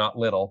they're not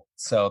little,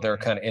 so they're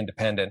kind of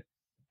independent.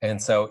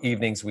 And so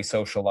evenings we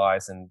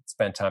socialize and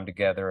spend time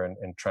together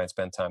and try and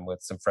spend time with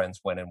some friends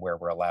when and where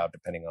we're allowed,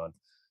 depending on,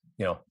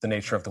 the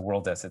nature of the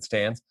world as it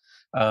stands.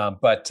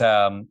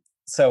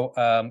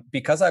 So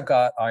because I've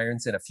got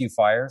irons in a few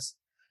fires,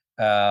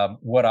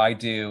 what I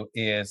do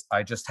is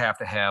I just have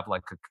to have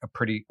like a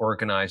pretty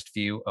organized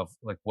view of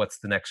like what's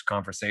the next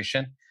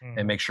conversation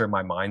and make sure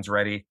my mind's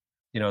ready,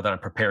 that I'm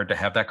prepared to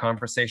have that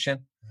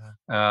conversation.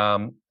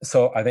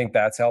 So I think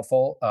that's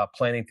helpful.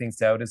 Planning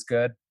things out is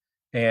good.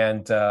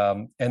 And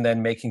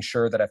then making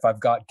sure that if I've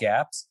got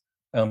gaps,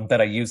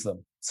 that I use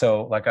them.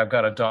 So like I've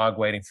got a dog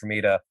waiting for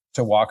me to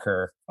walk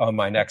her on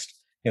my next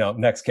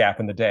gap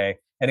in the day,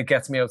 and it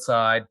gets me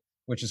outside,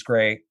 which is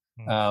great.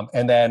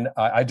 And then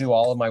I do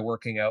all of my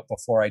working out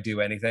before I do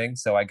anything.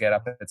 So I get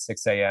up at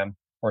 6 a.m.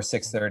 or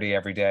 6:30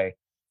 every day,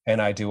 and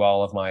I do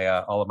all of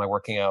my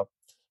working out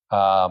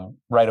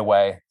right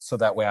away. So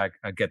that way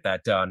I get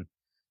that done.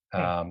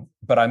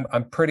 But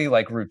I'm pretty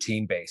like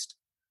routine based.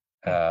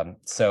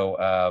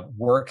 So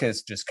work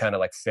is just kind of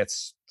like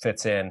fits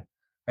in.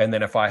 And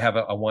then if I have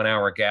a 1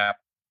 hour gap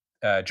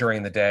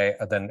during the day,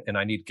 and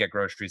I need to get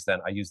groceries, then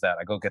I use that.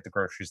 I go get the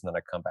groceries and then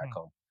I come back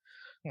home.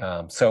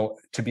 So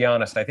to be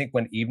honest, I think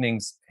when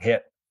evenings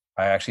hit,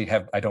 I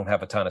don't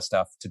have a ton of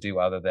stuff to do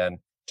other than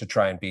to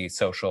try and be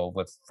social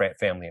with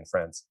family and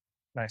friends.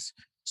 Nice.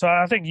 So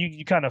I think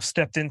you kind of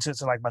stepped into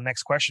like my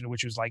next question,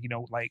 which was like,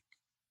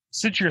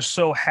 since you're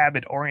so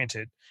habit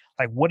oriented,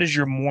 like what is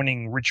your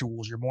morning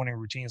rituals, your morning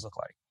routines look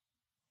like?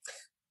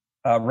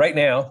 Right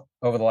now,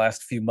 over the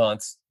last few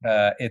months,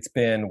 it's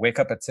been wake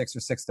up at 6 or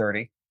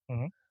 6:30.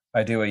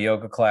 I do a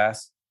yoga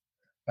class.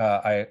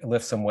 I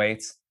lift some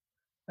weights.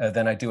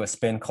 Then I do a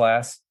spin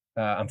class.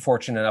 I'm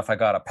fortunate enough, I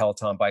got a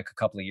Peloton bike a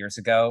couple of years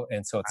ago.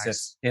 And so it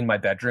sits in my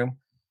bedroom.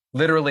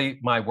 Literally,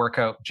 my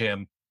workout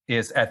gym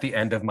is at the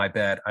end of my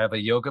bed. I have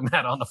a yoga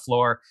mat on the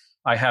floor.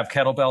 I have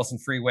kettlebells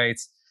and free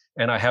weights,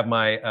 and I have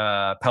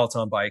my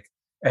Peloton bike,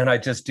 and I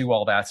just do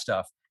all that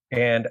stuff.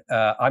 And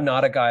I'm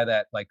not a guy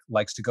that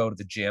likes to go to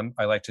the gym.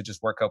 I like to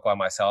just work out by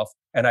myself.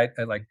 And I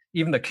like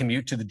even the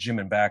commute to the gym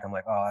and back. I'm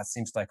like, oh, that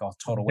seems like a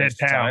total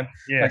waste of time.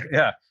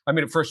 Yeah. I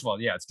mean, first of all,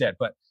 yeah, it's dead.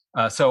 But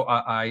so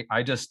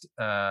I just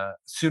as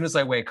soon as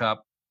I wake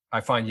up, I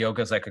find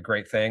yoga is like a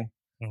great thing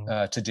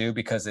to do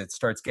because it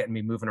starts getting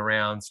me moving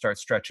around,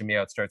 starts stretching me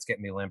out, starts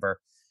getting me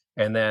limber.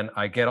 And then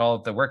I get all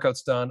of the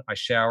workouts done. I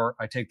shower.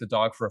 I take the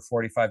dog for a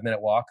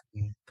 45-minute walk.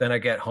 Then I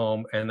get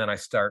home and then I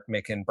start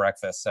making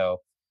breakfast.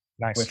 So,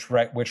 nice.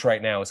 which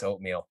right now is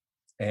oatmeal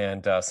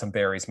and some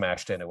berries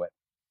mashed into it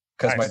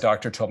because my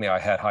doctor told me I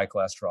had high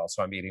cholesterol,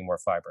 so I'm eating more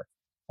fiber.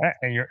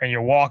 And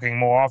you're walking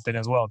more often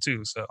as well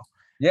too. So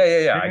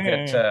yeah.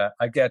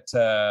 I get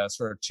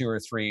sort of 2 or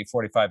 3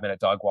 45-minute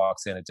dog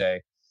walks in a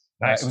day.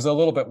 Nice. It was a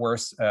little bit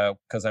worse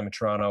because I'm in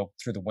Toronto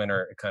through the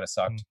winter. It kind of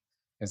sucked.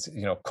 It's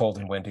cold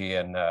and windy,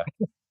 and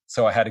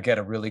So I had to get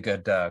a really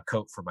good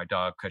coat for my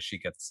dog because she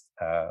gets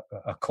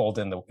a cold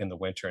in the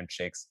winter and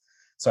shakes.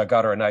 So I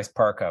got her a nice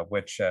parka,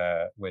 which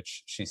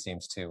she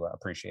seems to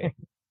appreciate.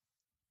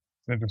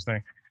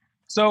 Interesting.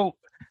 So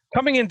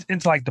coming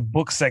into like the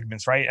book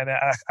segments, right? And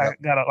I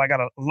got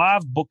a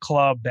live book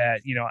club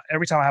that,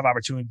 every time I have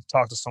opportunity to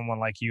talk to someone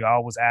like you, I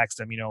always ask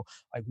them,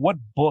 like what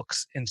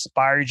books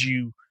inspired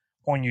you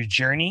on your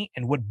journey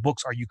and what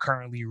books are you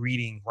currently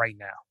reading right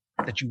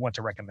now that you want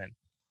to recommend?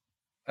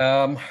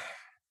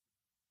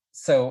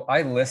 So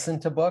I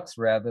listen to books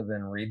rather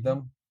than read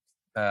them.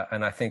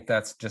 And I think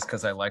that's just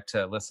because I like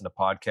to listen to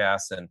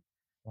podcasts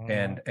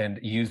and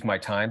use my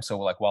time. So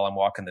like while I'm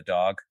walking the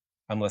dog,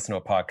 I'm listening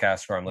to a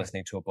podcast or I'm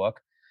listening to a book.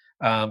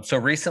 So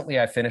recently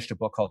I finished a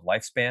book called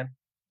Lifespan.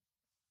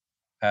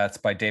 It's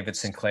by David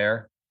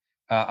Sinclair.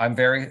 I'm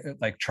very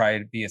try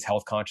to be as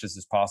health conscious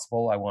as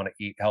possible. I want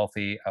to eat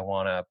healthy. I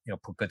want to,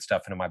 put good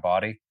stuff into my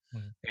body,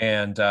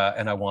 and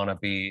I want to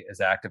be as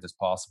active as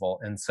possible.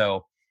 And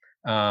so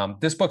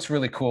this book's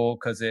really cool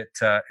because it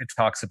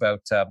talks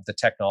about the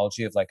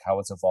technology of like how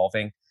it's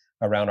evolving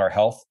around our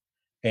health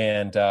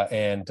and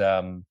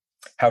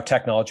how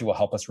technology will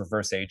help us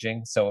reverse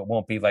aging. So it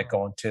won't be like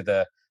going to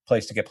the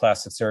place to get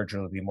plastic surgery.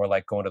 It'll be more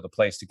like going to the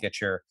place to get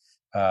your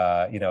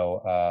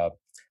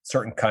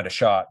certain kind of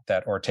shot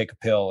or take a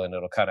pill, and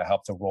it'll kind of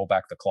help to roll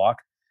back the clock.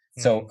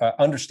 So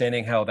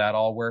understanding how that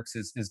all works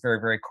is very,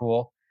 very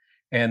cool.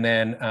 And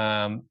then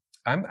I'm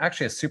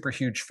actually a super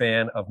huge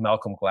fan of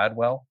Malcolm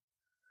Gladwell.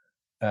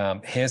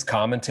 His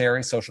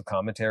social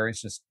commentary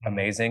is just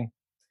amazing.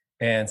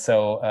 And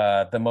so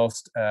the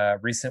most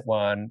recent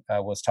one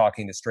was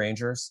Talking to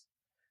Strangers.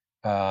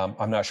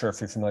 I'm not sure if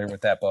you're familiar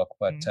with that book,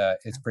 but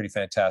it's pretty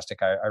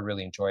fantastic. I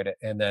really enjoyed it.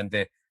 And then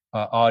the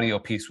audio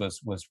piece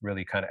was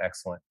really kind of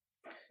excellent.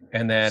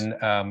 And then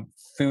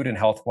food and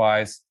health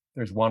wise,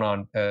 there's one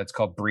on, it's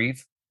called Breathe,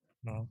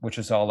 which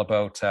is all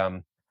about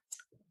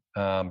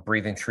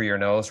breathing through your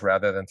nose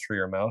rather than through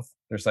your mouth.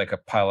 There's like a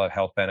pile of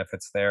health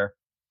benefits there.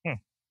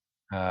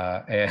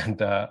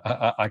 And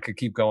I could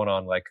keep going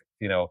on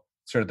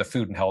sort of the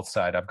food and health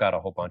side. I've got a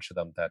whole bunch of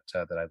them that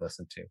I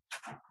listen to.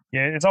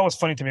 Yeah, it's always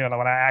funny to me when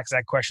I ask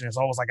that question. It's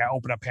always like I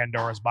open up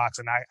Pandora's box,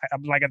 and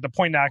I'm like at the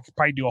point now I could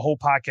probably do a whole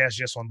podcast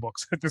just on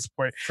books at this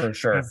point. For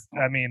sure.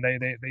 I mean,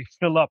 they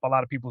fill up a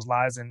lot of people's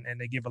lives, and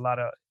they give a lot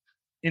of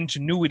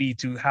ingenuity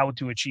to how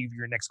to achieve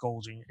your next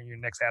goals and your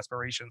next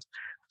aspirations.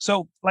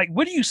 So, like,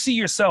 where do you see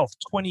yourself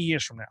 20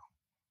 years from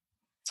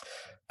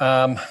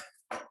now?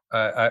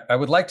 I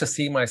would like to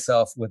see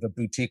myself with a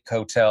boutique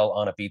hotel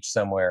on a beach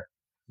somewhere.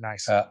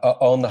 Nice.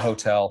 Own the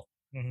hotel,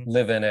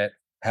 live in it,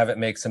 have it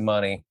make some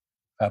money,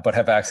 but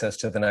have access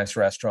to the nice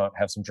restaurant,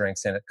 have some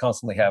drinks in it,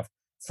 constantly have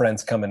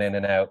friends coming in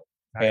and out,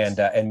 nice.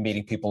 And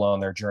meeting people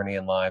on their journey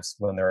in lives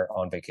when they're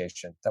on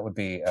vacation. That would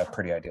be a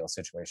pretty ideal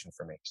situation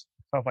for me.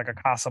 Sounds like a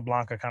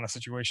Casablanca kind of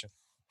situation.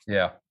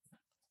 Yeah.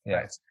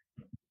 Nice.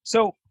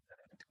 So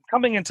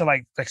coming into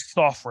like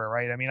software,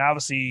 right? I mean,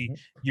 obviously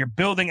you're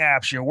building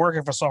apps, you're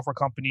working for software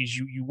companies,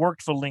 you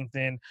worked for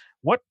LinkedIn.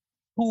 What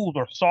tools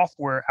or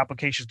software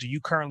applications do you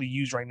currently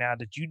use right now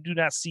that you do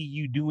not see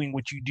you doing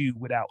what you do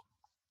without?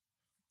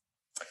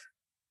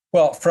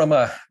 Well, from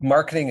a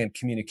marketing and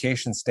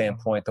communication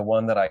standpoint, the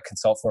one that I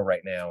consult for right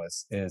now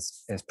is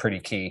pretty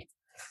key.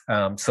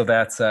 So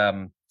that's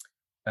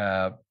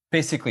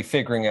basically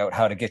figuring out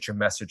how to get your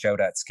message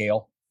out at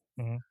scale,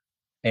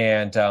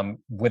 and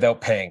without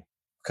paying,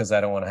 because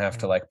I don't want to have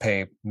to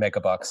pay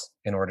megabucks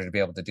in order to be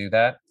able to do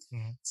that.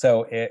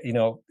 So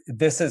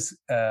this is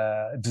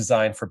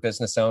designed for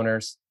business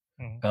owners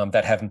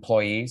that have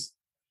employees,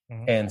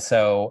 and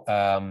so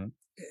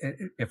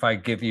if I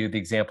give you the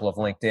example of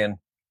LinkedIn.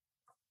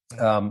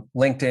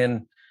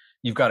 LinkedIn,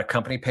 you've got a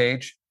company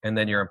page, and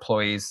then your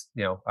employees,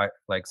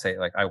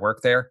 I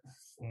work there.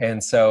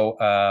 And so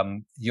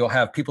you'll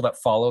have people that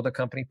follow the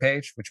company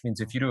page, which means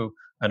if you do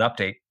an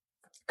update,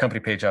 company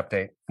page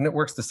update, and it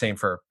works the same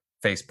for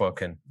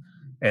Facebook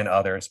and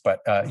others, but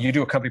you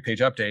do a company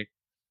page update,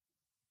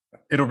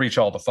 it'll reach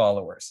all the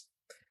followers.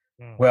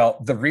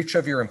 Well, the reach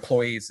of your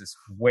employees is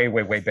way,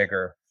 way, way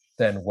bigger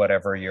than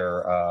whatever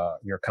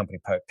your company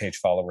page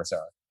followers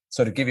are.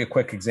 So to give you a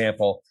quick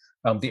example,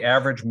 the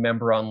average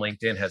member on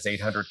LinkedIn has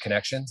 800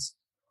 connections.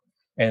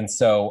 And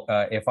so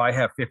if I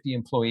have 50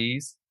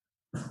 employees,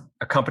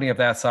 a company of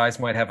that size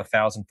might have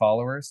 1,000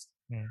 followers.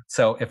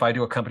 So if I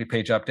do a company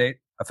page update,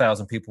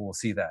 1,000 people will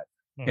see that.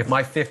 If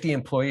my 50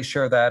 employees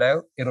share that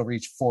out, it'll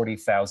reach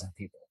 40,000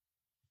 people.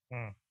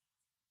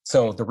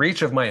 So the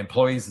reach of my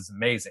employees is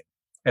amazing.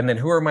 And then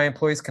who are my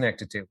employees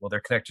connected to? Well, they're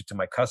connected to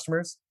my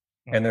customers,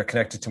 and they're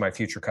connected to my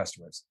future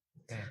customers.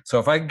 So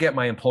if I can get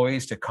my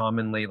employees to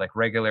commonly,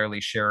 regularly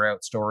share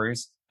out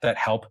stories that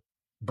help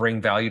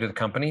bring value to the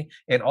company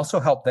and also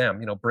help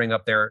them, bring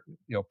up their,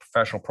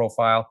 professional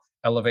profile,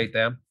 elevate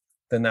them,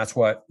 then that's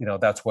what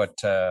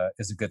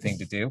is a good thing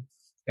to do.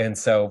 And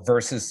so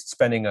versus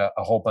spending a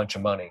whole bunch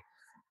of money,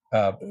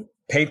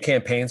 paid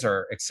campaigns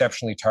are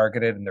exceptionally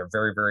targeted and they're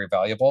very, very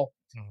valuable,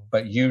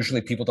 but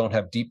usually people don't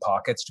have deep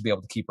pockets to be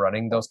able to keep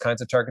running those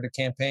kinds of targeted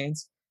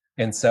campaigns.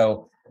 And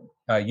so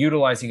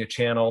utilizing a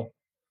channel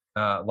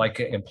like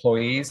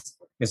employees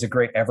is a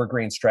great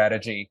evergreen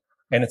strategy.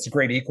 And it's a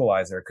great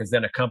equalizer because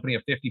then a company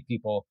of 50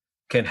 people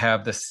can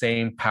have the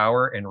same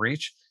power and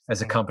reach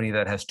as a company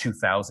that has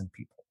 2,000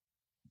 people.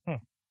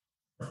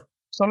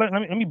 So let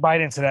me bite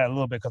into that a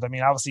little bit because I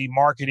mean, obviously,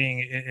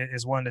 marketing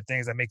is one of the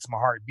things that makes my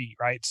heart beat,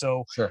 right?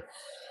 So, sure.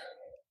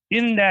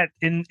 In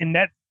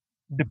that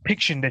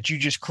depiction that you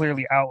just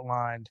clearly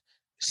outlined,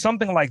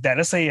 something like that.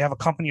 Let's say you have a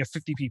company of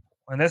 50 people,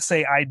 and let's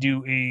say I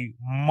do a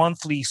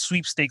monthly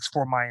sweepstakes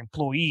for my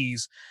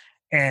employees,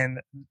 and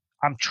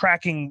I'm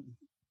tracking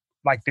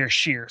like their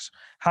shares,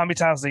 how many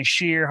times they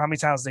share, how many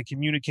times they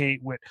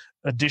communicate with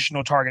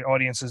additional target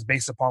audiences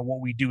based upon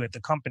what we do at the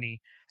company.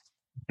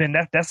 Then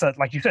that's a,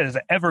 like you said, is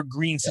an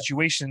evergreen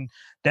situation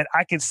that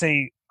I could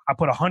say I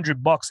put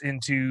 $100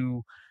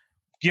 into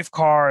gift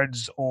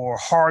cards or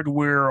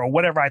hardware or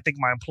whatever I think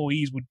my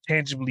employees would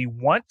tangibly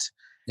want.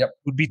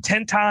 Would be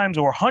 10 times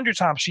or 100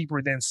 times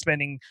cheaper than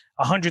spending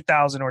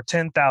 100,000 or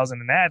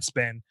 10,000 in ad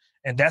spend.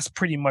 And that's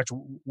pretty much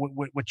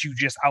what you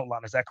just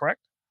outlined. Is that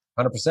correct?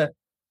 100%.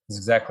 That's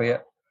exactly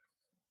it.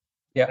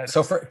 Yeah.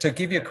 So to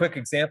give you a quick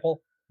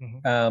example,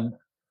 a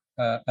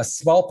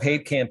small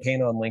paid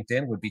campaign on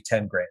LinkedIn would be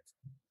 10 grand.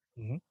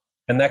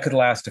 And that could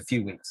last a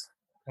few weeks.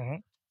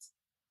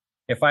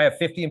 If I have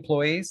 50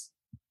 employees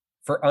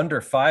for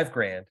under 5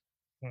 grand,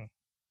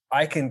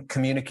 I can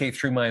communicate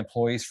through my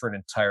employees for an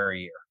entire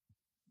year.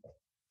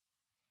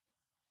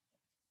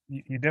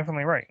 You're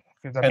definitely right.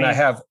 I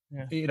have,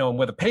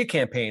 with a paid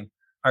campaign,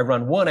 I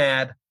run one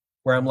ad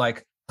where I'm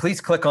like,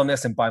 please click on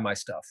this and buy my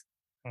stuff.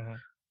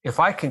 If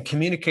I can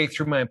communicate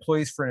through my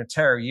employees for an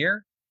entire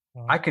year,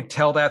 I could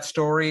tell that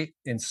story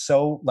in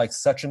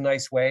such a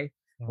nice way.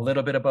 A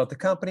little bit about the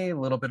company, a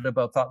little bit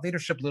about thought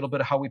leadership, a little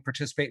bit of how we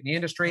participate in the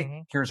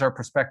industry. Here's our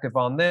perspective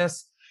on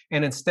this.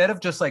 And instead of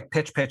just like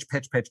pitch,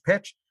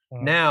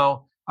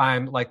 now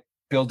I'm like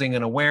building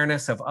an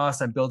awareness of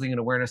us. I'm building an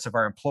awareness of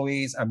our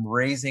employees. I'm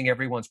raising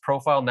everyone's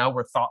profile. Now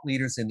we're thought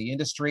leaders in the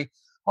industry.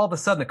 All of a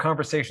sudden, the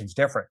conversation's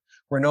different.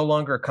 We're no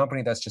longer a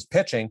company that's just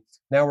pitching.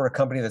 Now we're a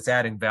company that's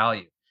adding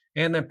value.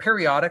 And then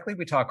periodically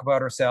we talk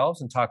about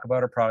ourselves and talk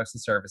about our products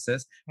and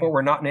services, but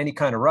we're not in any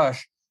kind of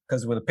rush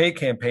because with a paid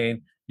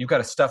campaign, you've got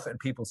to stuff it in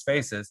people's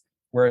faces.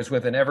 Whereas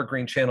with an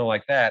evergreen channel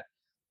like that,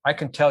 I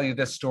can tell you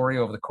this story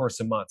over the course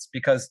of months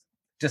because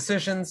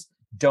decisions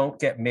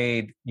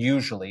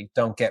usually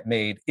don't get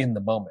made in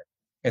the moment.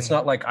 It's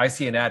not like I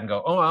see an ad and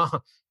go, oh, I'm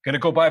going to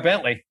go buy a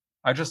Bentley.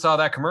 I just saw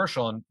that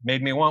commercial and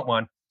made me want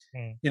one.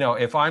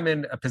 If I'm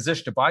in a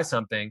position to buy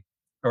something,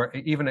 or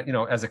even,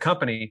 as a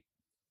company,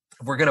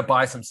 if we're going to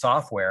buy some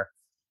software,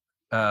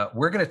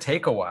 we're going to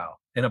take a while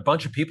and a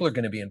bunch of people are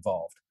going to be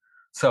involved.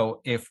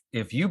 So if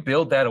you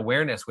build that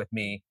awareness with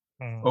me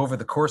over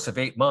the course of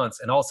 8 months,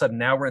 and all of a sudden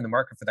now we're in the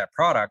market for that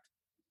product,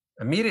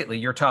 immediately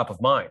you're top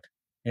of mind.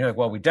 You're like,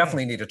 well, we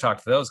definitely need to talk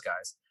to those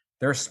guys.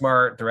 They're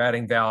smart, they're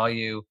adding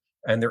value,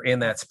 and they're in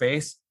that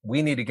space.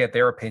 We need to get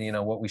their opinion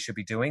on what we should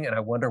be doing, and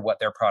I wonder what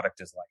their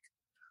product is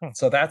like.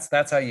 So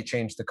that's how you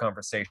change the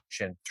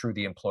conversation through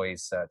the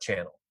employees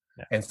channel.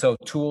 And so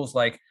tools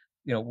like,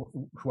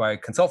 who I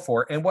consult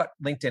for, and what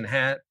LinkedIn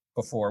had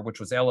before, which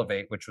was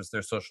Elevate, which was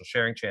their social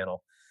sharing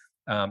channel,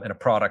 and a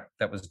product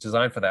that was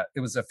designed for that. It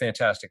was a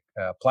fantastic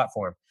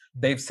platform.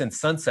 They've since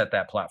sunset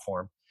that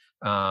platform.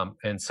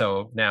 And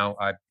so now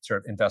I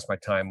sort of invest my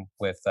time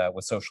with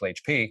Social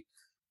HP.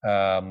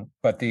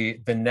 But the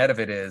net of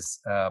it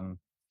is,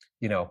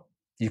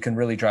 you can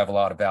really drive a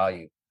lot of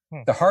value.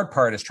 The hard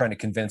part is trying to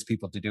convince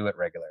people to do it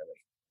regularly.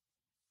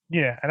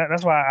 Yeah, and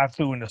that's why I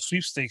threw in the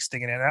sweepstakes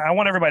thing in. And I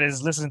want everybody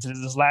that's listening to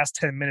this last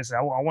 10 minutes, I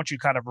want you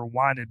to kind of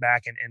rewind it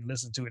back and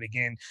listen to it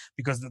again,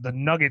 because the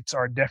nuggets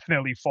are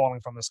definitely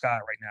falling from the sky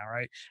right now,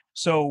 right?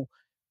 So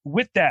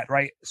with that,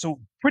 right, so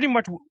pretty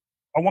much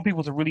I want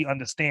people to really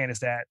understand is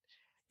that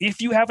if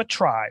you have a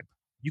tribe,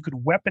 you could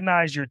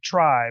weaponize your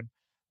tribe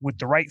with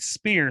the right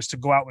spears to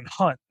go out and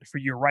hunt for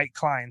your right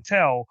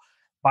clientele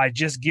by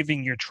just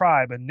giving your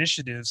tribe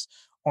initiatives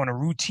on a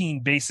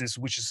routine basis,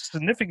 which is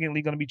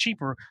significantly going to be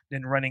cheaper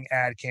than running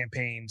ad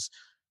campaigns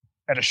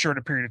at a shorter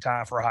period of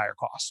time for a higher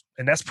cost.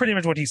 And that's pretty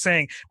much what he's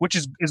saying, which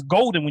is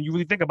golden when you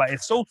really think about it.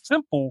 It's so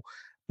simple,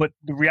 but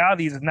the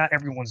reality is not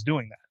everyone's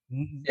doing that.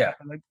 Yeah.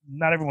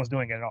 Not everyone's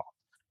doing it at all.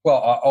 Well,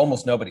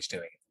 almost nobody's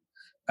doing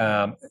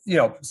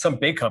it. Some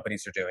big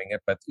companies are doing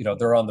it, but,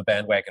 they're on the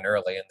bandwagon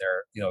early and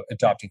they're,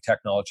 adopting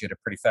technology at a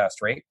pretty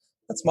fast rate.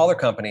 But smaller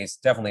companies,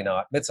 definitely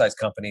not. Mid-sized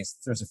companies,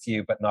 there's a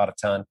few, but not a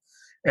ton.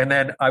 And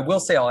then I will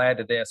say, I'll add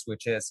to this,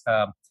 which is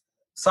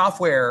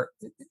software,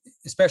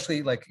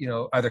 especially like,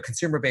 either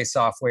consumer-based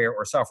software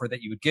or software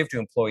that you would give to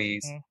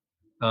employees.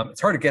 It's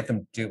hard to get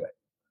them to do it.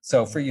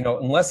 So for,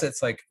 unless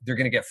it's like they're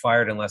going to get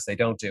fired unless they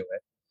don't do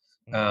it.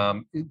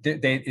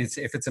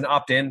 If it's an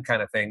opt-in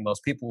kind of thing,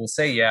 most people will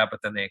say, yeah,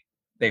 but then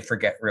they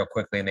forget real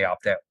quickly and they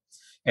opt out.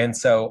 And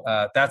so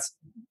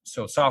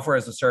so software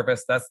as a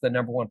service, that's the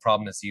number one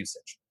problem is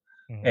usage.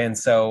 And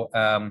so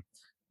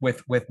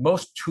with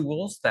most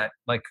tools that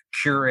like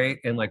curate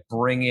and like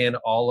bring in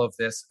all of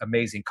this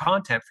amazing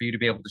content for you to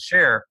be able to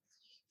share,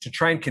 to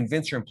try and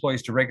convince your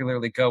employees to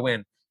regularly go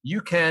in.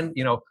 You can,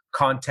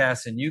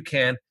 contests, and you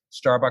can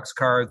Starbucks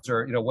cards,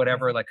 or,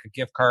 whatever, like a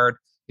gift card,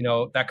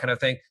 that kind of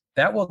thing.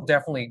 That will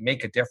definitely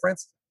make a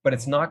difference, but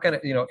it's not going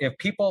to, if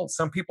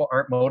some people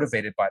aren't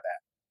motivated by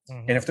that.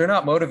 And if they're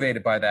not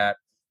motivated by that,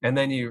 and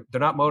then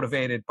they're not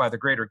motivated by the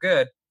greater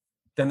good,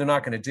 then they're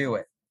not going to do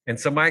it. And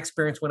so my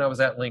experience when I was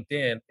at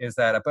LinkedIn is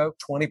that about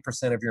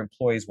 20% of your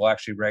employees will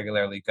actually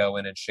regularly go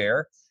in and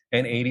share,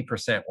 and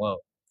 80%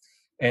 won't.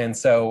 And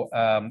so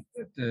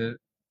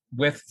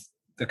with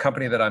the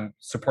company that I'm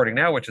supporting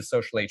now, which is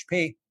Social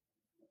HP,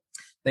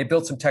 they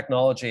built some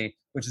technology,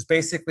 which is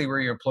basically where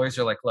your employees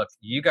are like, look,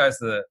 you guys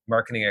are the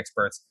marketing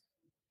experts.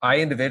 I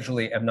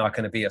individually am not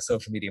going to be a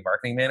social media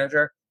marketing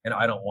manager, and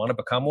I don't want to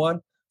become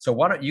one. So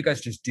why don't you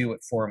guys just do it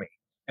for me?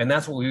 And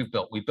that's what we've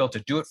built. We built a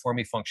do it for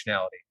me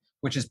functionality,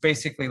 which is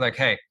basically like,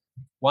 hey,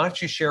 why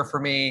don't you share for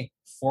me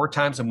 4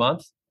 times a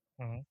month?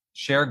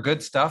 Share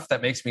good stuff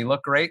that makes me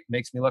look great,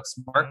 makes me look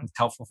smart, and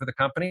helpful for the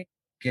company.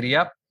 Giddy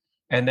up.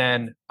 And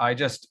then I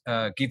just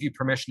give you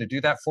permission to do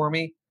that for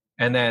me.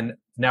 And then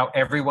now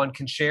everyone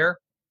can share,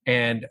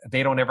 and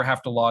they don't ever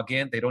have to log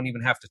in. They don't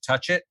even have to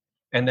touch it.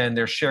 And then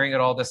they're sharing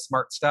all this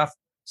smart stuff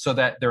so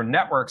that their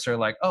networks are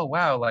like, oh,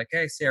 wow, like,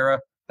 hey, Sarah,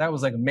 that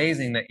was like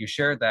amazing that you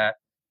shared that.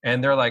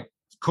 And they're like,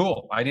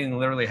 cool, I didn't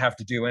literally have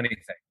to do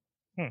anything.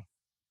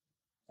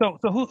 So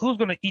who's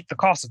going to eat the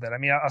cost of that? I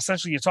mean,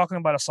 essentially, you're talking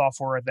about a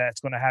software that's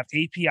going to have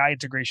API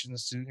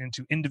integrations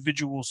into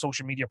individual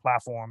social media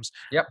platforms.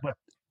 Yep. But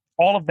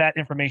all of that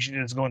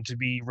information is going to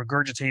be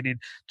regurgitated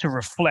to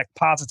reflect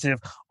positive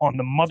on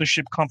the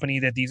mothership company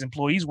that these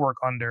employees work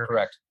under.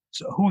 Correct.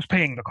 So who's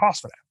paying the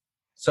cost for that?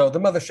 So the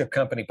mothership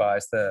company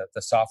buys the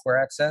software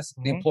access.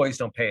 The employees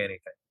don't pay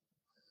anything.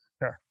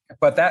 Sure.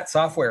 But that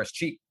software is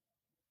cheap.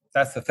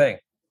 That's the thing.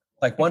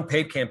 Like one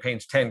paid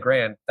campaign's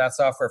 $10,000. That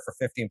software for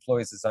 50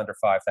 employees is under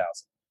 $5,000.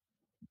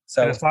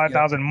 So it's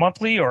 $5,000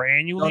 monthly or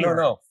annually?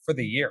 No, for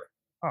the year.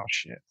 Oh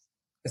shit!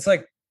 It's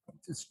like,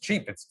 it's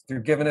cheap. They're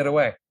giving it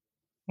away.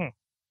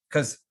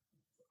 Because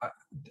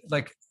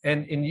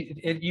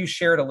you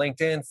share to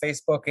LinkedIn,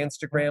 Facebook,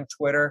 Instagram,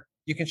 Twitter.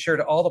 You can share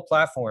to all the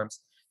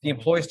platforms. The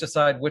employees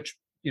decide which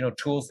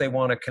tools they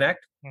want to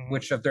connect,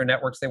 which of their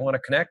networks they want to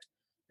connect,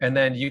 and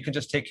then you can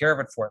just take care of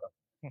it for them.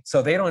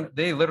 So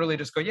they literally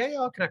just go, yeah,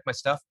 I'll connect my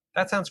stuff.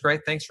 That sounds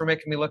great. Thanks for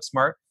making me look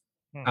smart.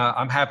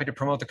 I'm happy to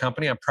promote the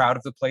company. I'm proud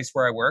of the place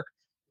where I work.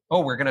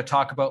 Oh, we're going to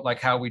talk about like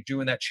how we're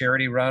doing that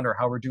charity run, or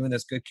how we're doing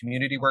this good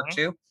community work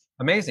too.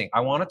 Amazing. I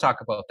want to talk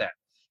about that.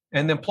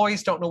 And the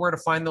employees don't know where to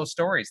find those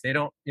stories. They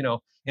don't,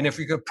 and if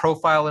you could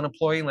profile an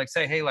employee and like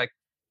say, hey, like,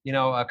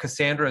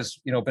 Cassandra's,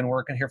 been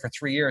working here for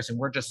 3 years, and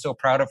we're just so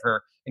proud of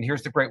her, and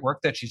here's the great work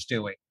that she's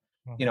doing.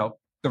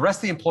 The rest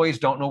of the employees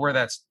don't know where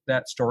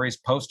that story is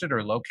posted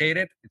or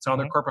located. It's on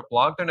their corporate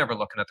blog. They're never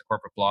looking at the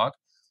corporate blog.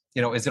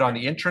 Is it on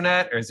the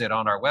intranet, or is it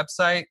on our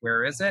website?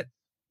 Where is it?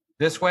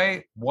 This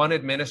way, one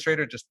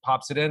administrator just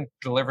pops it in,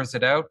 delivers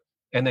it out,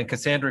 and then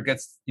Cassandra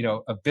gets,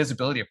 a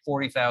visibility of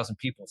 40,000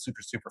 people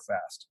super, super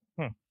fast.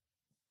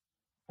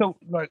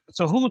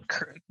 So who's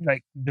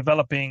like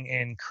developing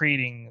and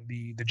creating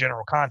the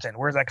general content?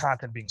 Where's that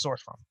content being sourced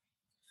from?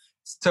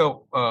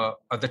 So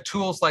the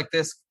tools like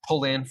this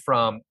pull in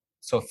from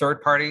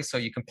third parties. So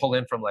you can pull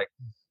in from like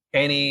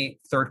any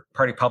third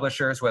party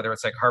publishers, whether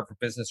it's like Harvard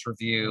Business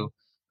Review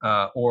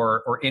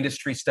or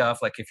industry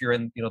stuff. Like if you're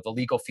in the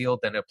legal field,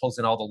 then it pulls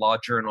in all the law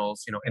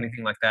journals,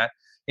 anything like that.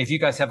 If you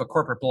guys have a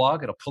corporate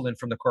blog, it'll pull in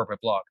from the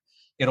corporate blog.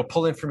 It'll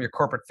pull in from your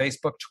corporate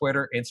Facebook,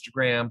 Twitter,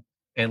 Instagram,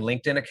 and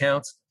LinkedIn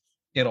accounts.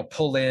 It'll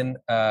pull in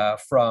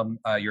from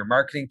your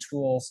marketing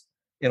tools.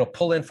 It'll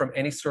pull in from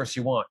any source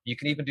you want. You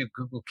can even do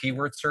Google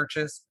keyword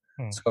searches.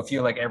 So if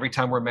you like, every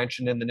time we're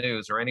mentioned in the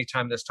news, or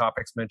anytime this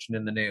topic's mentioned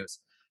in the news,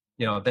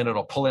 then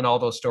it'll pull in all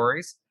those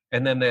stories.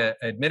 And then the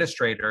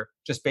administrator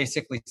just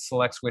basically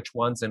selects which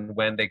ones and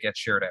when they get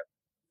shared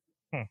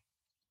out.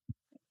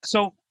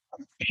 So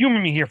humor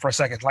me here for a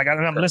second. Like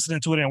I'm listening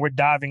to it, and we're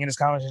diving in this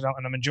conversation,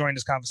 and I'm enjoying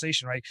this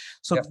conversation, right?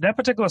 So that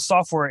particular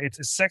software, it's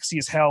sexy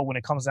as hell when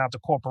it comes down to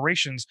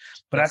corporations,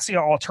 but I see an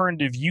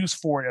alternative use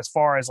for it as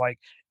far as like,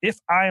 if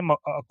I'm a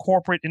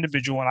corporate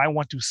individual and I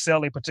want to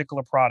sell a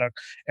particular product,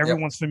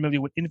 everyone's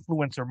familiar with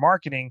influencer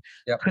marketing.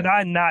 Could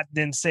I not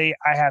then say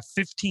I have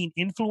 15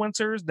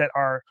 influencers that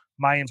are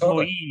my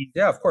employees? Totally.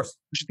 Yeah, of course.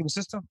 Push it through the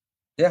system?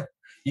 Yeah.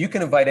 You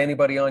can invite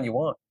anybody on you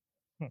want.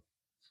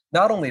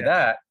 Not only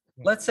that,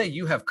 let's say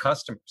you have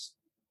customers.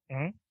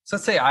 So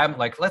let's say I'm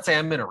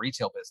in a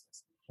retail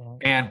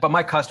business, but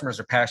my customers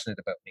are passionate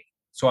about me.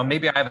 So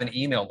maybe I have an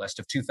email list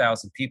of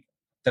 2,000 people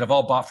that have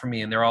all bought from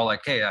me, and they're all like,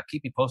 hey,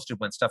 keep me posted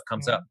when stuff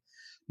comes up.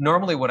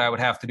 Normally what I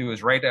would have to do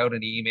is write out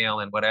an email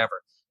and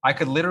whatever. I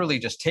could literally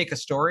just take a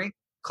story,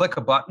 click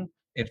a button,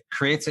 it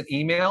creates an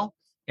email,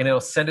 and it'll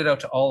send it out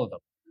to all of them.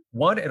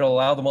 One, it'll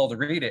allow them all to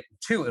read it.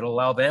 Two, it'll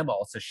allow them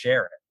all to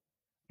share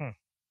it.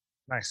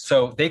 Nice.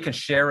 So they can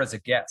share as a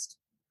guest.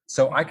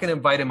 So I can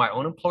invite in my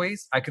own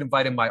employees, I can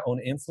invite in my own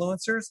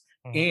influencers,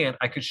 and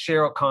I could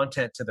share out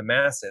content to the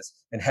masses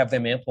and have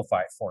them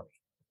amplify it for me.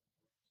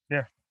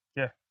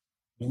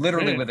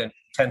 Literally within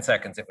 10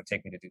 seconds, it would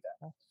take me to do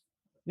that.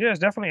 Yeah, it's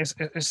definitely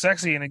it's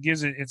sexy, and it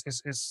gives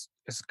it's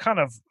kind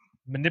of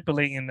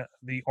manipulating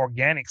the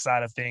organic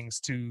side of things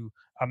to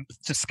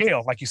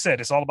scale. Like you said,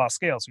 it's all about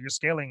scale. So you're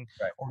scaling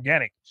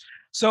organic.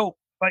 So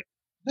like,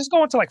 let's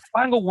go into like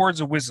final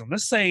words of wisdom.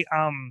 Let's say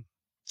I'm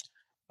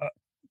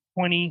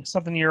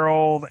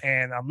 20-something-year-old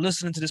and I'm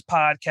listening to this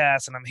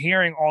podcast and I'm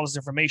hearing all this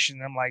information.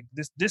 And I'm like,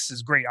 this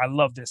is great. I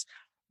love this.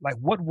 Like,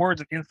 what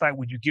words of insight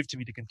would you give to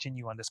me to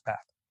continue on this path?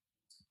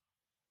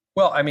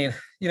 Well, I mean,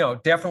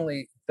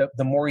 definitely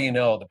the more you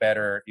know, the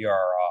better you are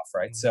off,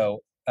 right?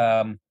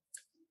 Mm-hmm. So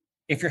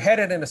if you're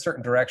headed in a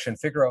certain direction,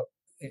 figure out,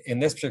 in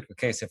this particular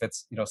case, if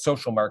it's,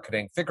 social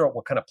marketing, figure out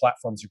what kind of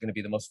platforms are going to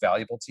be the most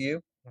valuable to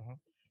you. Mm-hmm.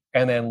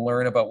 And then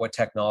learn about what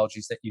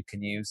technologies that you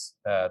can use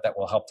that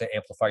will help to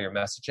amplify your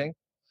messaging.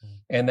 Mm-hmm.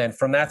 And then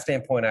from that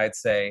standpoint, I'd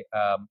say,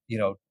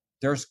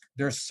 there's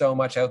so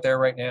much out there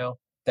right now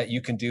that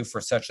you can do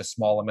for such a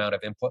small amount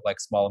of input, like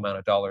small amount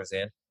of dollars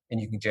in, and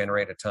you can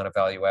generate a ton of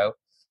value out.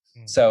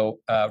 Mm-hmm. So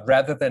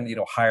rather than,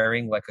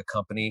 hiring like a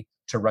company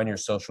to run your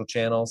social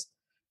channels,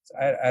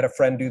 I had a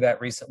friend do that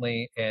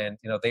recently, and,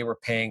 they were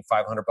paying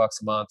 $500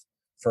 a month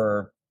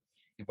for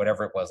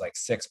whatever it was, like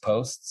 6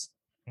 posts.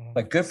 Mm-hmm.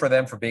 Like, good for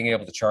them for being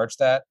able to charge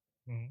that.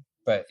 Mm-hmm.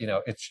 But,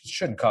 it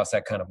shouldn't cost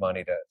that kind of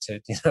money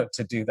to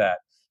do that.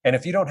 And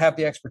if you don't have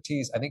the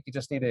expertise, I think you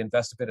just need to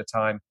invest a bit of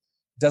time.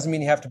 Doesn't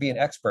mean you have to be an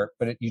expert,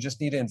 but you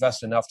just need to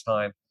invest enough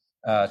time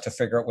to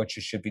figure out what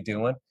you should be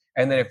doing.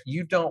 And then if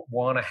you don't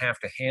want to have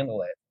to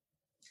handle it,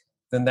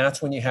 then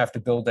that's when you have to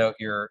build out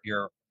your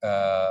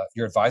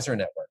advisor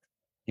network.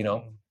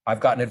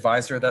 I've got an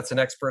advisor that's an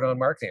expert on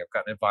marketing. I've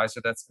got an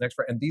advisor that's an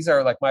expert. And these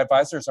are like, my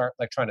advisors aren't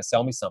like trying to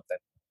sell me something.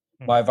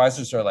 My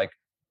advisors are like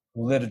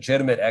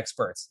legitimate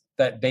experts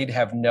that they'd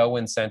have no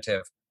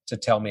incentive to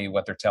tell me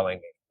what they're telling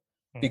me.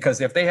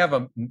 Because if they have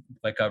a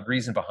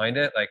reason behind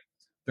it, like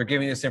they're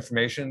giving you this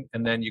information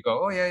and then you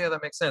go, oh yeah,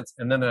 that makes sense.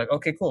 And then they're like,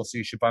 okay, cool. So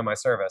you should buy my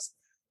service.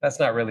 That's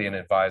not really an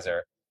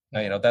advisor.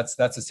 That's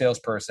a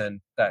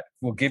salesperson that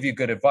will give you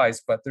good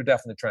advice, but they're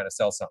definitely trying to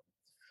sell something.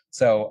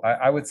 So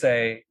I would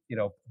say,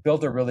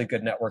 build a really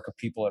good network of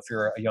people. If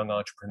you're a young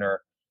entrepreneur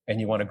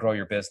and you want to grow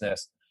your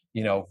business,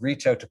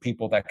 reach out to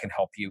people that can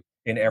help you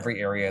in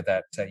every area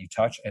that you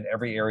touch, and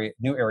every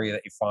new area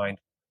that you find,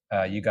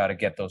 you got to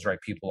get those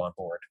right people on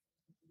board.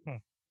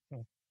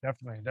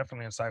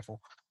 Definitely insightful.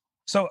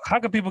 So how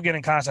can people get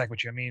in contact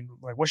with you? I mean,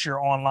 like, what's your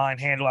online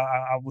handle?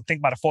 I would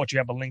think by default you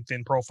have a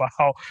LinkedIn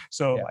profile.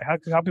 So like,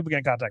 how people get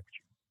in contact with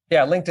you?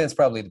 Yeah, LinkedIn's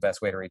probably the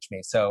best way to reach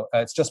me. So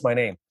it's just my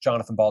name,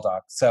 Jonathan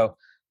Baldock. So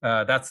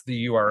that's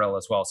the URL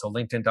as well. So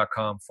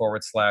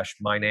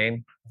linkedin.com/my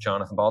name,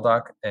 Jonathan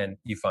Baldock, and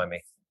you find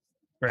me.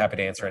 Great. Happy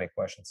to answer any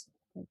questions.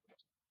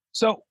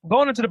 So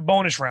going into the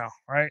bonus round,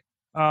 right?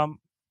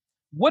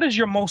 What is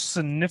your most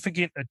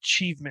significant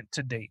achievement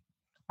to date?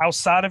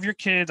 Outside of your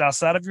kids,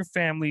 outside of your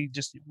family,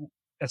 just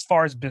as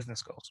far as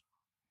business goes?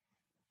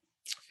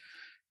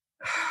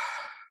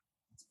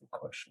 That's a good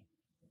question.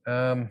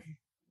 To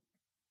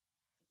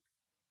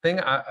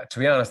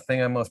be honest, the thing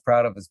I'm most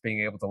proud of is being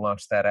able to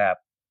launch that app.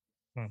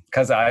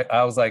 Because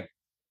I was like,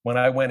 when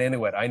I went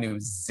into it, I knew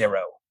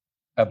zero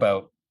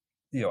about,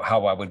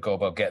 how I would go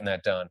about getting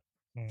that done.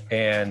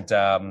 And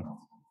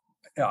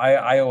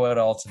I owe it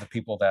all to the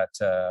people that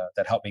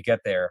helped me get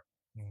there.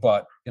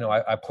 But,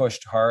 I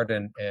pushed hard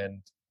and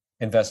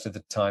invested the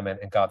time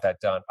and got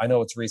that done. I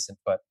know it's recent,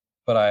 but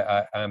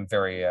I'm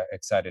very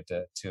excited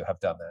to have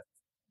done that.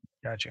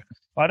 Gotcha.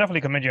 Well, I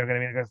definitely commend you. I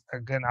mean,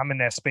 again, I'm in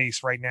that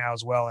space right now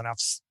as well, and I've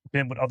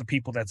been with other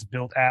people that's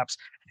built apps.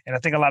 And I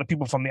think a lot of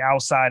people from the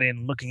outside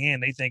in looking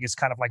in, they think it's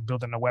kind of like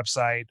building a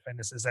website, and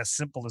it's as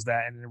simple as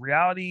that. And in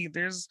reality,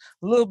 there's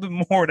a little bit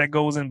more that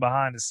goes in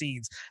behind the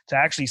scenes. To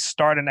actually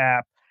start an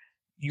app,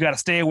 you got to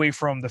stay away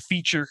from the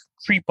feature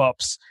creep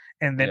ups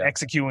and then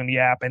executing the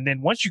app. And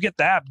then once you get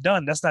the app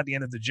done, that's not the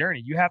end of the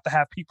journey. You have to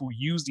have people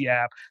use the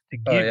app to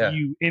give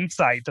you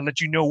insight, to let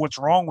you know what's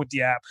wrong with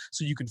the app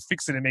so you can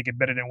fix it and make it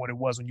better than what it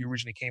was when you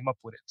originally came up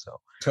with it. So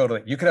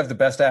totally. You could have the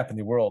best app in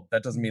the world.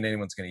 That doesn't mean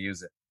anyone's going to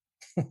use it.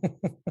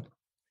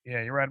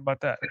 Yeah, you're right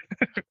about that.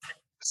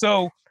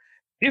 So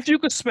if you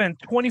could spend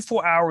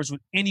 24 hours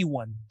with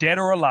anyone, dead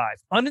or alive,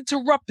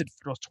 uninterrupted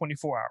for those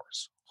 24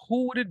 hours,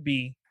 who would it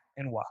be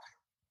and why?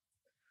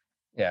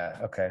 Yeah.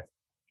 Okay.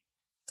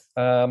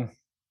 All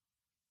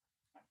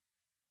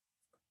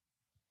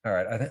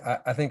right.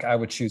 I think I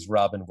would choose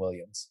Robin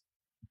Williams.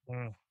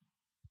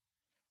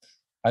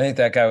 I think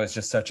that guy was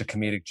just such a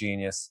comedic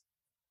genius.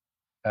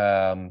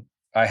 I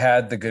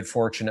had the good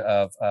fortune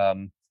of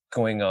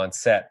going on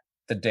set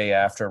the day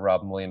after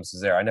Robin Williams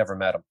was there. I never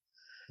met him,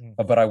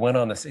 but I went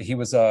on this. He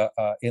was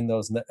in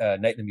those Night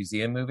in the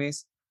Museum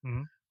movies,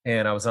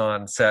 and I was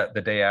on set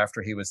the day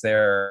after he was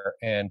there.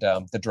 And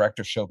the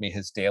director showed me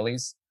his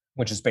dailies,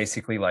 which is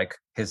basically like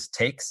his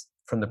takes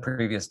from the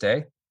previous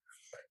day.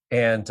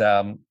 And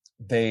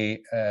they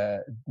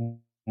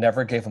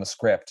never gave him a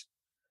script.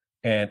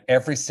 And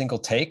every single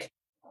take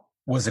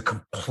was a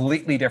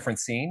completely different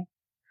scene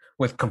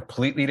with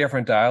completely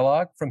different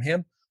dialogue from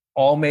him,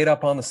 all made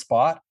up on the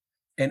spot.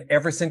 and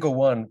every single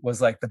one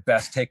was like the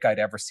best take I'd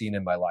ever seen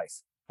in my life.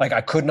 Like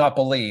I could not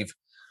believe.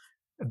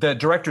 The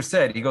director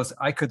said, he goes,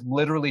 I could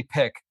literally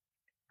pick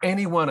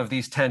any one of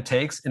these 10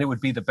 takes and it would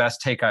be the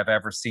best take I've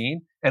ever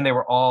seen. And they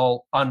were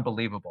all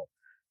unbelievable.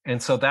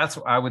 And so that's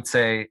what I would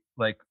say,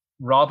 like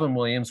Robin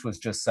Williams was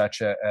just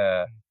such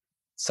a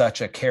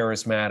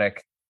charismatic,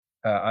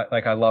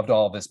 I loved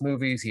all of his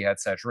movies. He had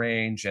such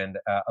range, and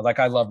like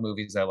I love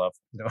movies. I love,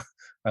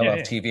 I love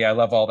TV. I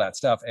love all that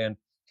stuff. And,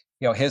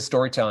 his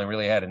storytelling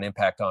really had an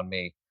impact on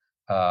me.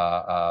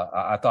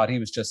 I thought he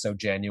was just so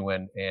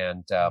genuine,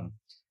 and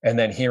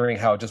then hearing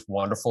how just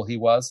wonderful he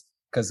was.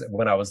 Because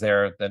when I was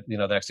there, the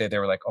next day they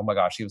were like, "Oh my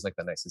gosh, he was like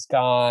the nicest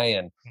guy,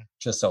 and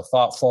just so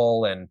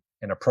thoughtful and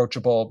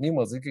approachable."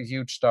 Meanwhile, was like a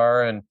huge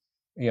star, and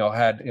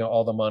had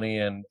all the money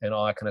and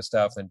all that kind of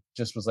stuff, and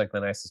just was like the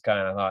nicest guy.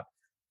 And I thought,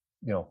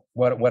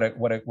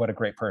 what a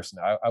great person.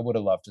 I would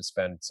have loved to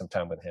spend some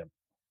time with him.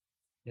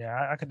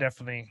 Yeah, I could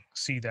definitely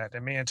see that. I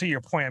mean, and to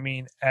your point, I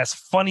mean, as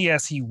funny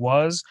as he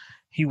was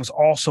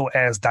also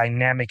as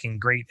dynamic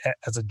and great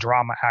as a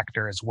drama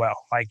actor as well.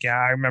 Like,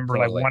 I remember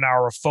like 1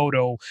 Hour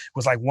Photo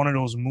was like one of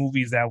those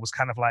movies that was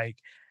kind of like,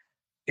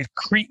 it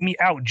creeped me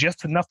out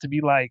just enough to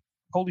be like,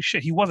 holy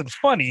shit, he wasn't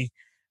funny,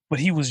 but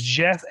he was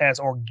just as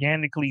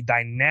organically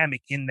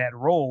dynamic in that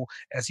role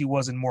as he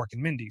was in Mork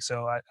and Mindy.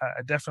 So I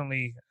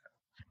definitely,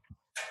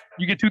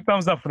 you get 2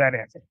 thumbs up for that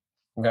answer.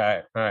 All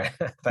right.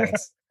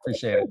 Thanks.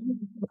 Appreciate it.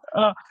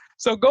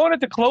 So going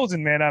into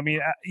closing, man, I mean,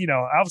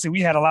 obviously we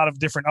had a lot of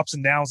different ups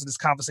and downs in this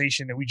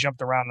conversation, and we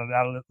jumped around a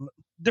lot of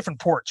different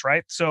ports,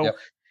 right? So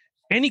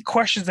any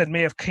questions that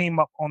may have came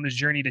up on this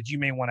journey that you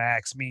may want to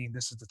ask me,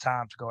 this is the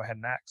time to go ahead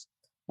and ask.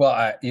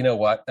 Well, you know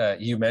what?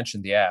 You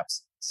mentioned the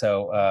apps.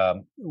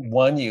 So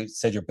one, you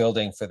said you're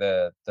building for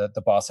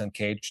the Boss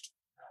Uncaged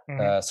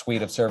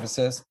suite of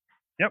services.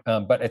 Yep.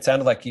 But it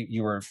sounded like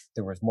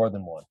there was more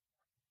than one.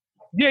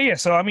 Yeah.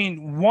 So, I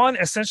mean, one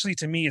essentially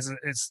to me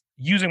is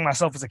using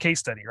myself as a case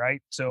study,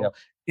 right? So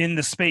in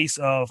the space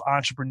of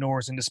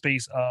entrepreneurs, in the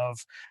space of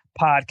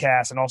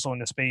podcasts, and also in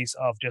the space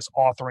of just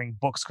authoring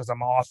books, because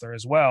I'm an author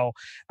as well,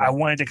 I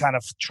wanted to kind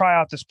of try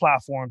out this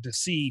platform to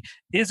see,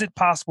 is it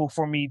possible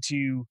for me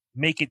to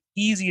make it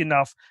easy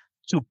enough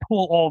to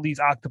pull all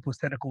these octopus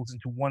tentacles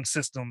into one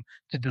system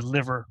to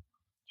deliver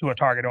to a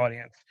target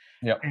audience?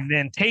 And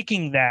then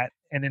taking that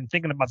and then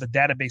thinking about the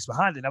database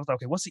behind it, I was like,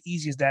 okay, what's the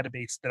easiest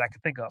database that I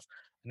could think of?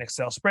 An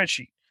Excel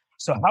spreadsheet.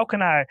 So how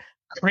can I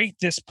create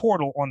this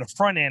portal on the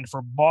front end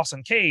for Boss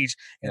Uncaged,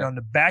 and on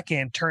the back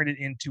end turn it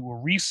into a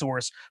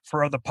resource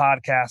for other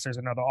podcasters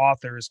and other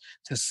authors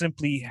to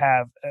simply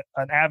have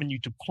an avenue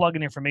to plug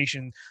in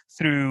information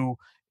through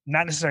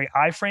not necessarily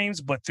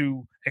iframes, but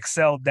through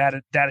Excel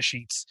data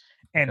sheets,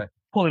 and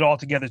pull it all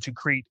together to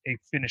create a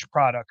finished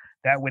product.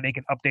 That way they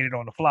can update it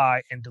on the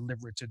fly and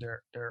deliver it to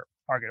their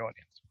target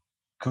audience.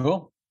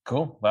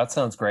 Cool. That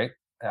sounds great.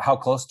 How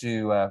close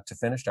to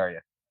finished are you?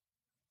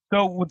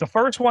 So with the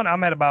first one,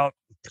 I'm at about,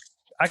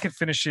 I could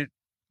finish it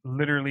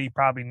literally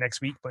probably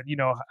next week, but you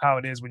know how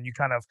it is when you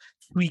kind of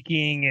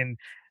tweaking and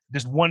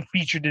this one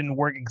feature didn't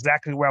work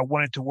exactly where I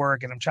wanted it to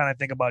work, and I'm trying to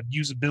think about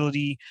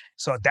usability.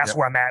 So that's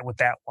where I'm at with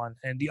that one.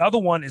 And the other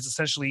one is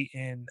essentially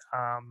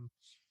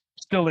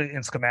still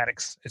in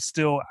schematics. It's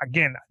still,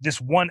 again,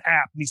 this one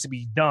app needs to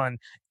be done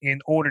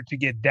in order to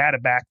get data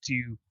back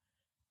to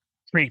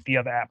create the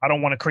other app. I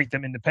don't want to create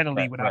them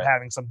independently without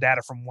having some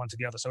data from one to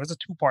the other. So it's a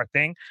 2-part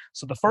thing.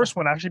 So the first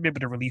one, I should be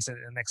able to release it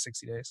in the next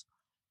 60 days.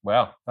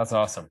 Wow, that's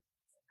awesome.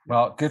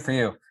 Well, good for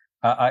you.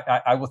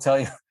 I will tell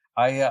you,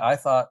 I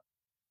thought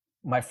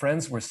my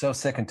friends were so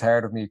sick and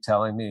tired of me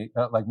telling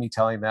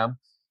them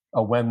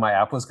when my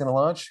app was going to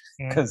launch,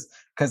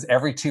 because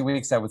every 2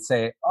 weeks I would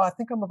say, I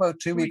think I'm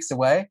about 2 weeks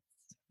away.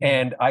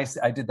 And I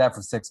did that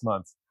for 6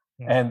 months.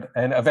 And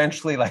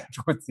eventually, like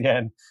towards the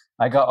end,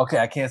 I go, okay,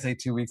 I can't say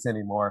 2 weeks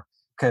anymore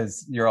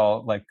because you're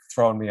all like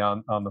throwing me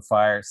on the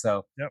fire.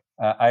 So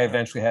I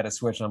eventually had to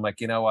switch, and I'm like,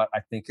 you know what? I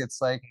think it's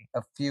like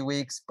a few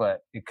weeks,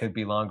 but it could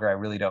be longer. I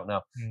really don't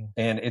know.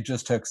 And it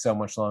just took so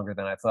much longer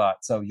than I thought.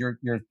 So you're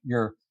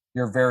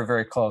very,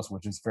 very close,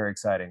 which is very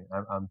exciting.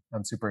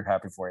 I'm super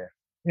happy for you.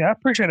 Yeah, I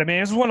appreciate it. I mean, it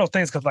was one of those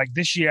things because like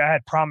this year I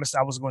had promised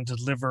I was going to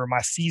deliver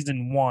my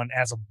season 1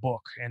 as a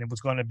book, and it was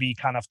going to be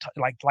kind of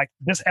like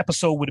this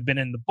episode would have been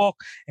in the book,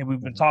 and we've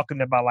been talking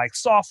about like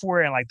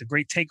software and like the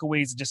great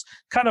takeaways, and just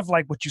kind of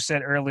like what you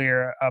said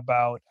earlier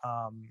about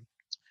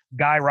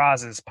Guy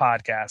Raz's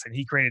podcast, and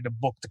he created a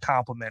book to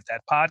complement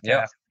that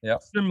podcast.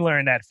 Similar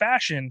in that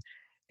fashion.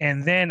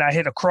 And then I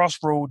hit a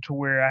crossroad to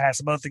where I had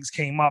some other things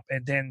came up,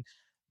 and then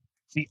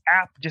the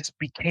app just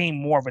became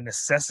more of a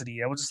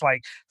necessity. I was just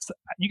like,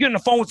 you get on the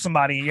phone with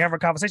somebody and you have a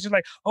conversation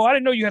like, oh, I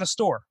didn't know you had a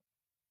store.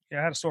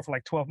 Yeah, I had a store for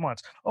like 12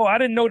 months. Oh, I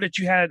didn't know that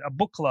you had a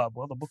book club.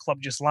 Well, the book club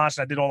just launched.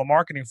 I did all the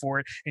marketing for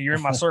it, and you're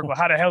in my circle.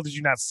 How the hell did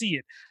you not see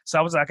it? So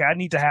I was like, I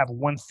need to have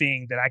one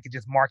thing that I could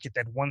just market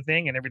that one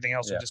thing, and everything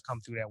else would just come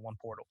through that one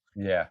portal.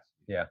 Yeah.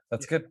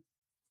 That's good.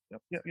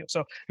 Yep.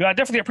 So I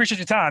definitely appreciate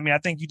your time. I mean, I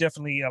think you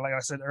definitely, like I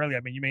said earlier, I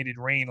mean, you made it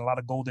rain a lot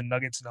of golden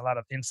nuggets and a lot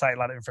of insight, a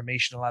lot of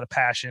information, a lot of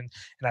passion.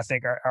 And I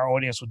think our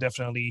audience will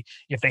definitely,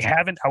 if they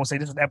haven't, I would say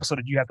this is an episode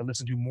that you have to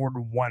listen to more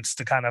than once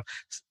to kind of,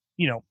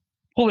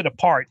 pull it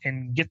apart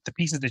and get the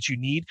pieces that you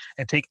need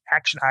and take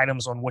action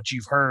items on what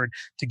you've heard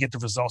to get the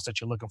results that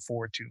you're looking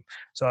forward to.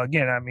 So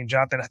again, I mean,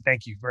 Jonathan, I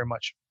thank you very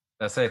much.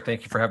 That's it.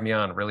 Thank you for having me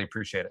on. Really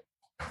appreciate it.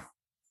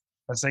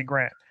 S.A.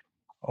 Grant,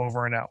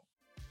 over and out.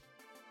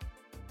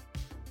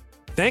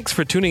 Thanks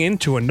for tuning in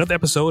to another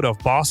episode of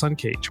Boss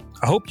Uncaged.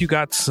 I hope you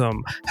got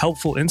some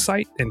helpful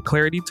insight and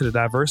clarity to the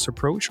diverse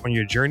approach on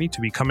your journey to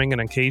becoming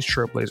an uncaged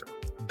trailblazer.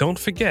 Don't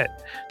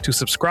forget to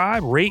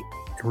subscribe, rate,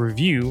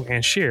 review,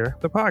 and share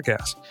the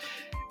podcast.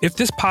 If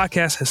this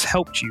podcast has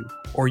helped you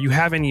or you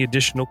have any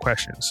additional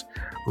questions,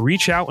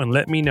 reach out and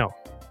let me know.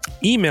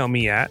 Email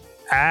me at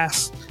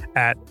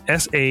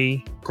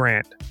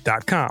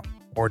ask@sagrant.com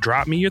or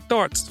drop me your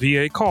thoughts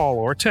via a call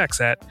or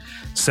text at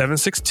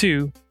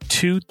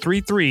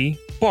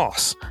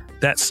 762-233-BOSS.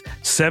 That's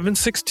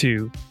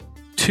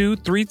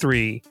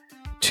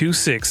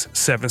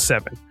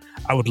 762-233-2677.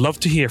 I would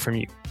love to hear from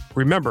you.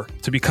 Remember,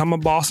 to become a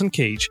boss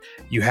uncaged,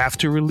 you have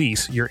to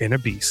release your inner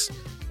beast.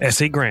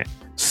 S.A. Grant,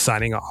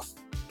 signing off.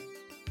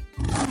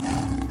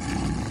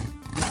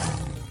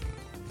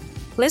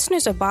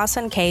 Listeners of Boss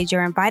Uncaged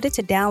are invited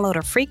to download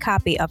a free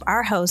copy of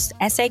our host,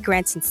 S.A.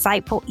 Grant's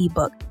insightful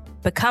ebook,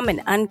 Become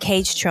an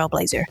Uncaged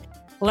Trailblazer.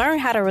 Learn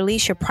how to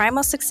release your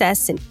primal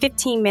success in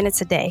 15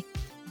 minutes a day.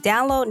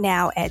 Download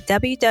now at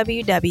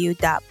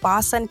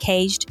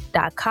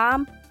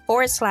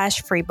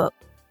www.bossuncaged.com/freebook.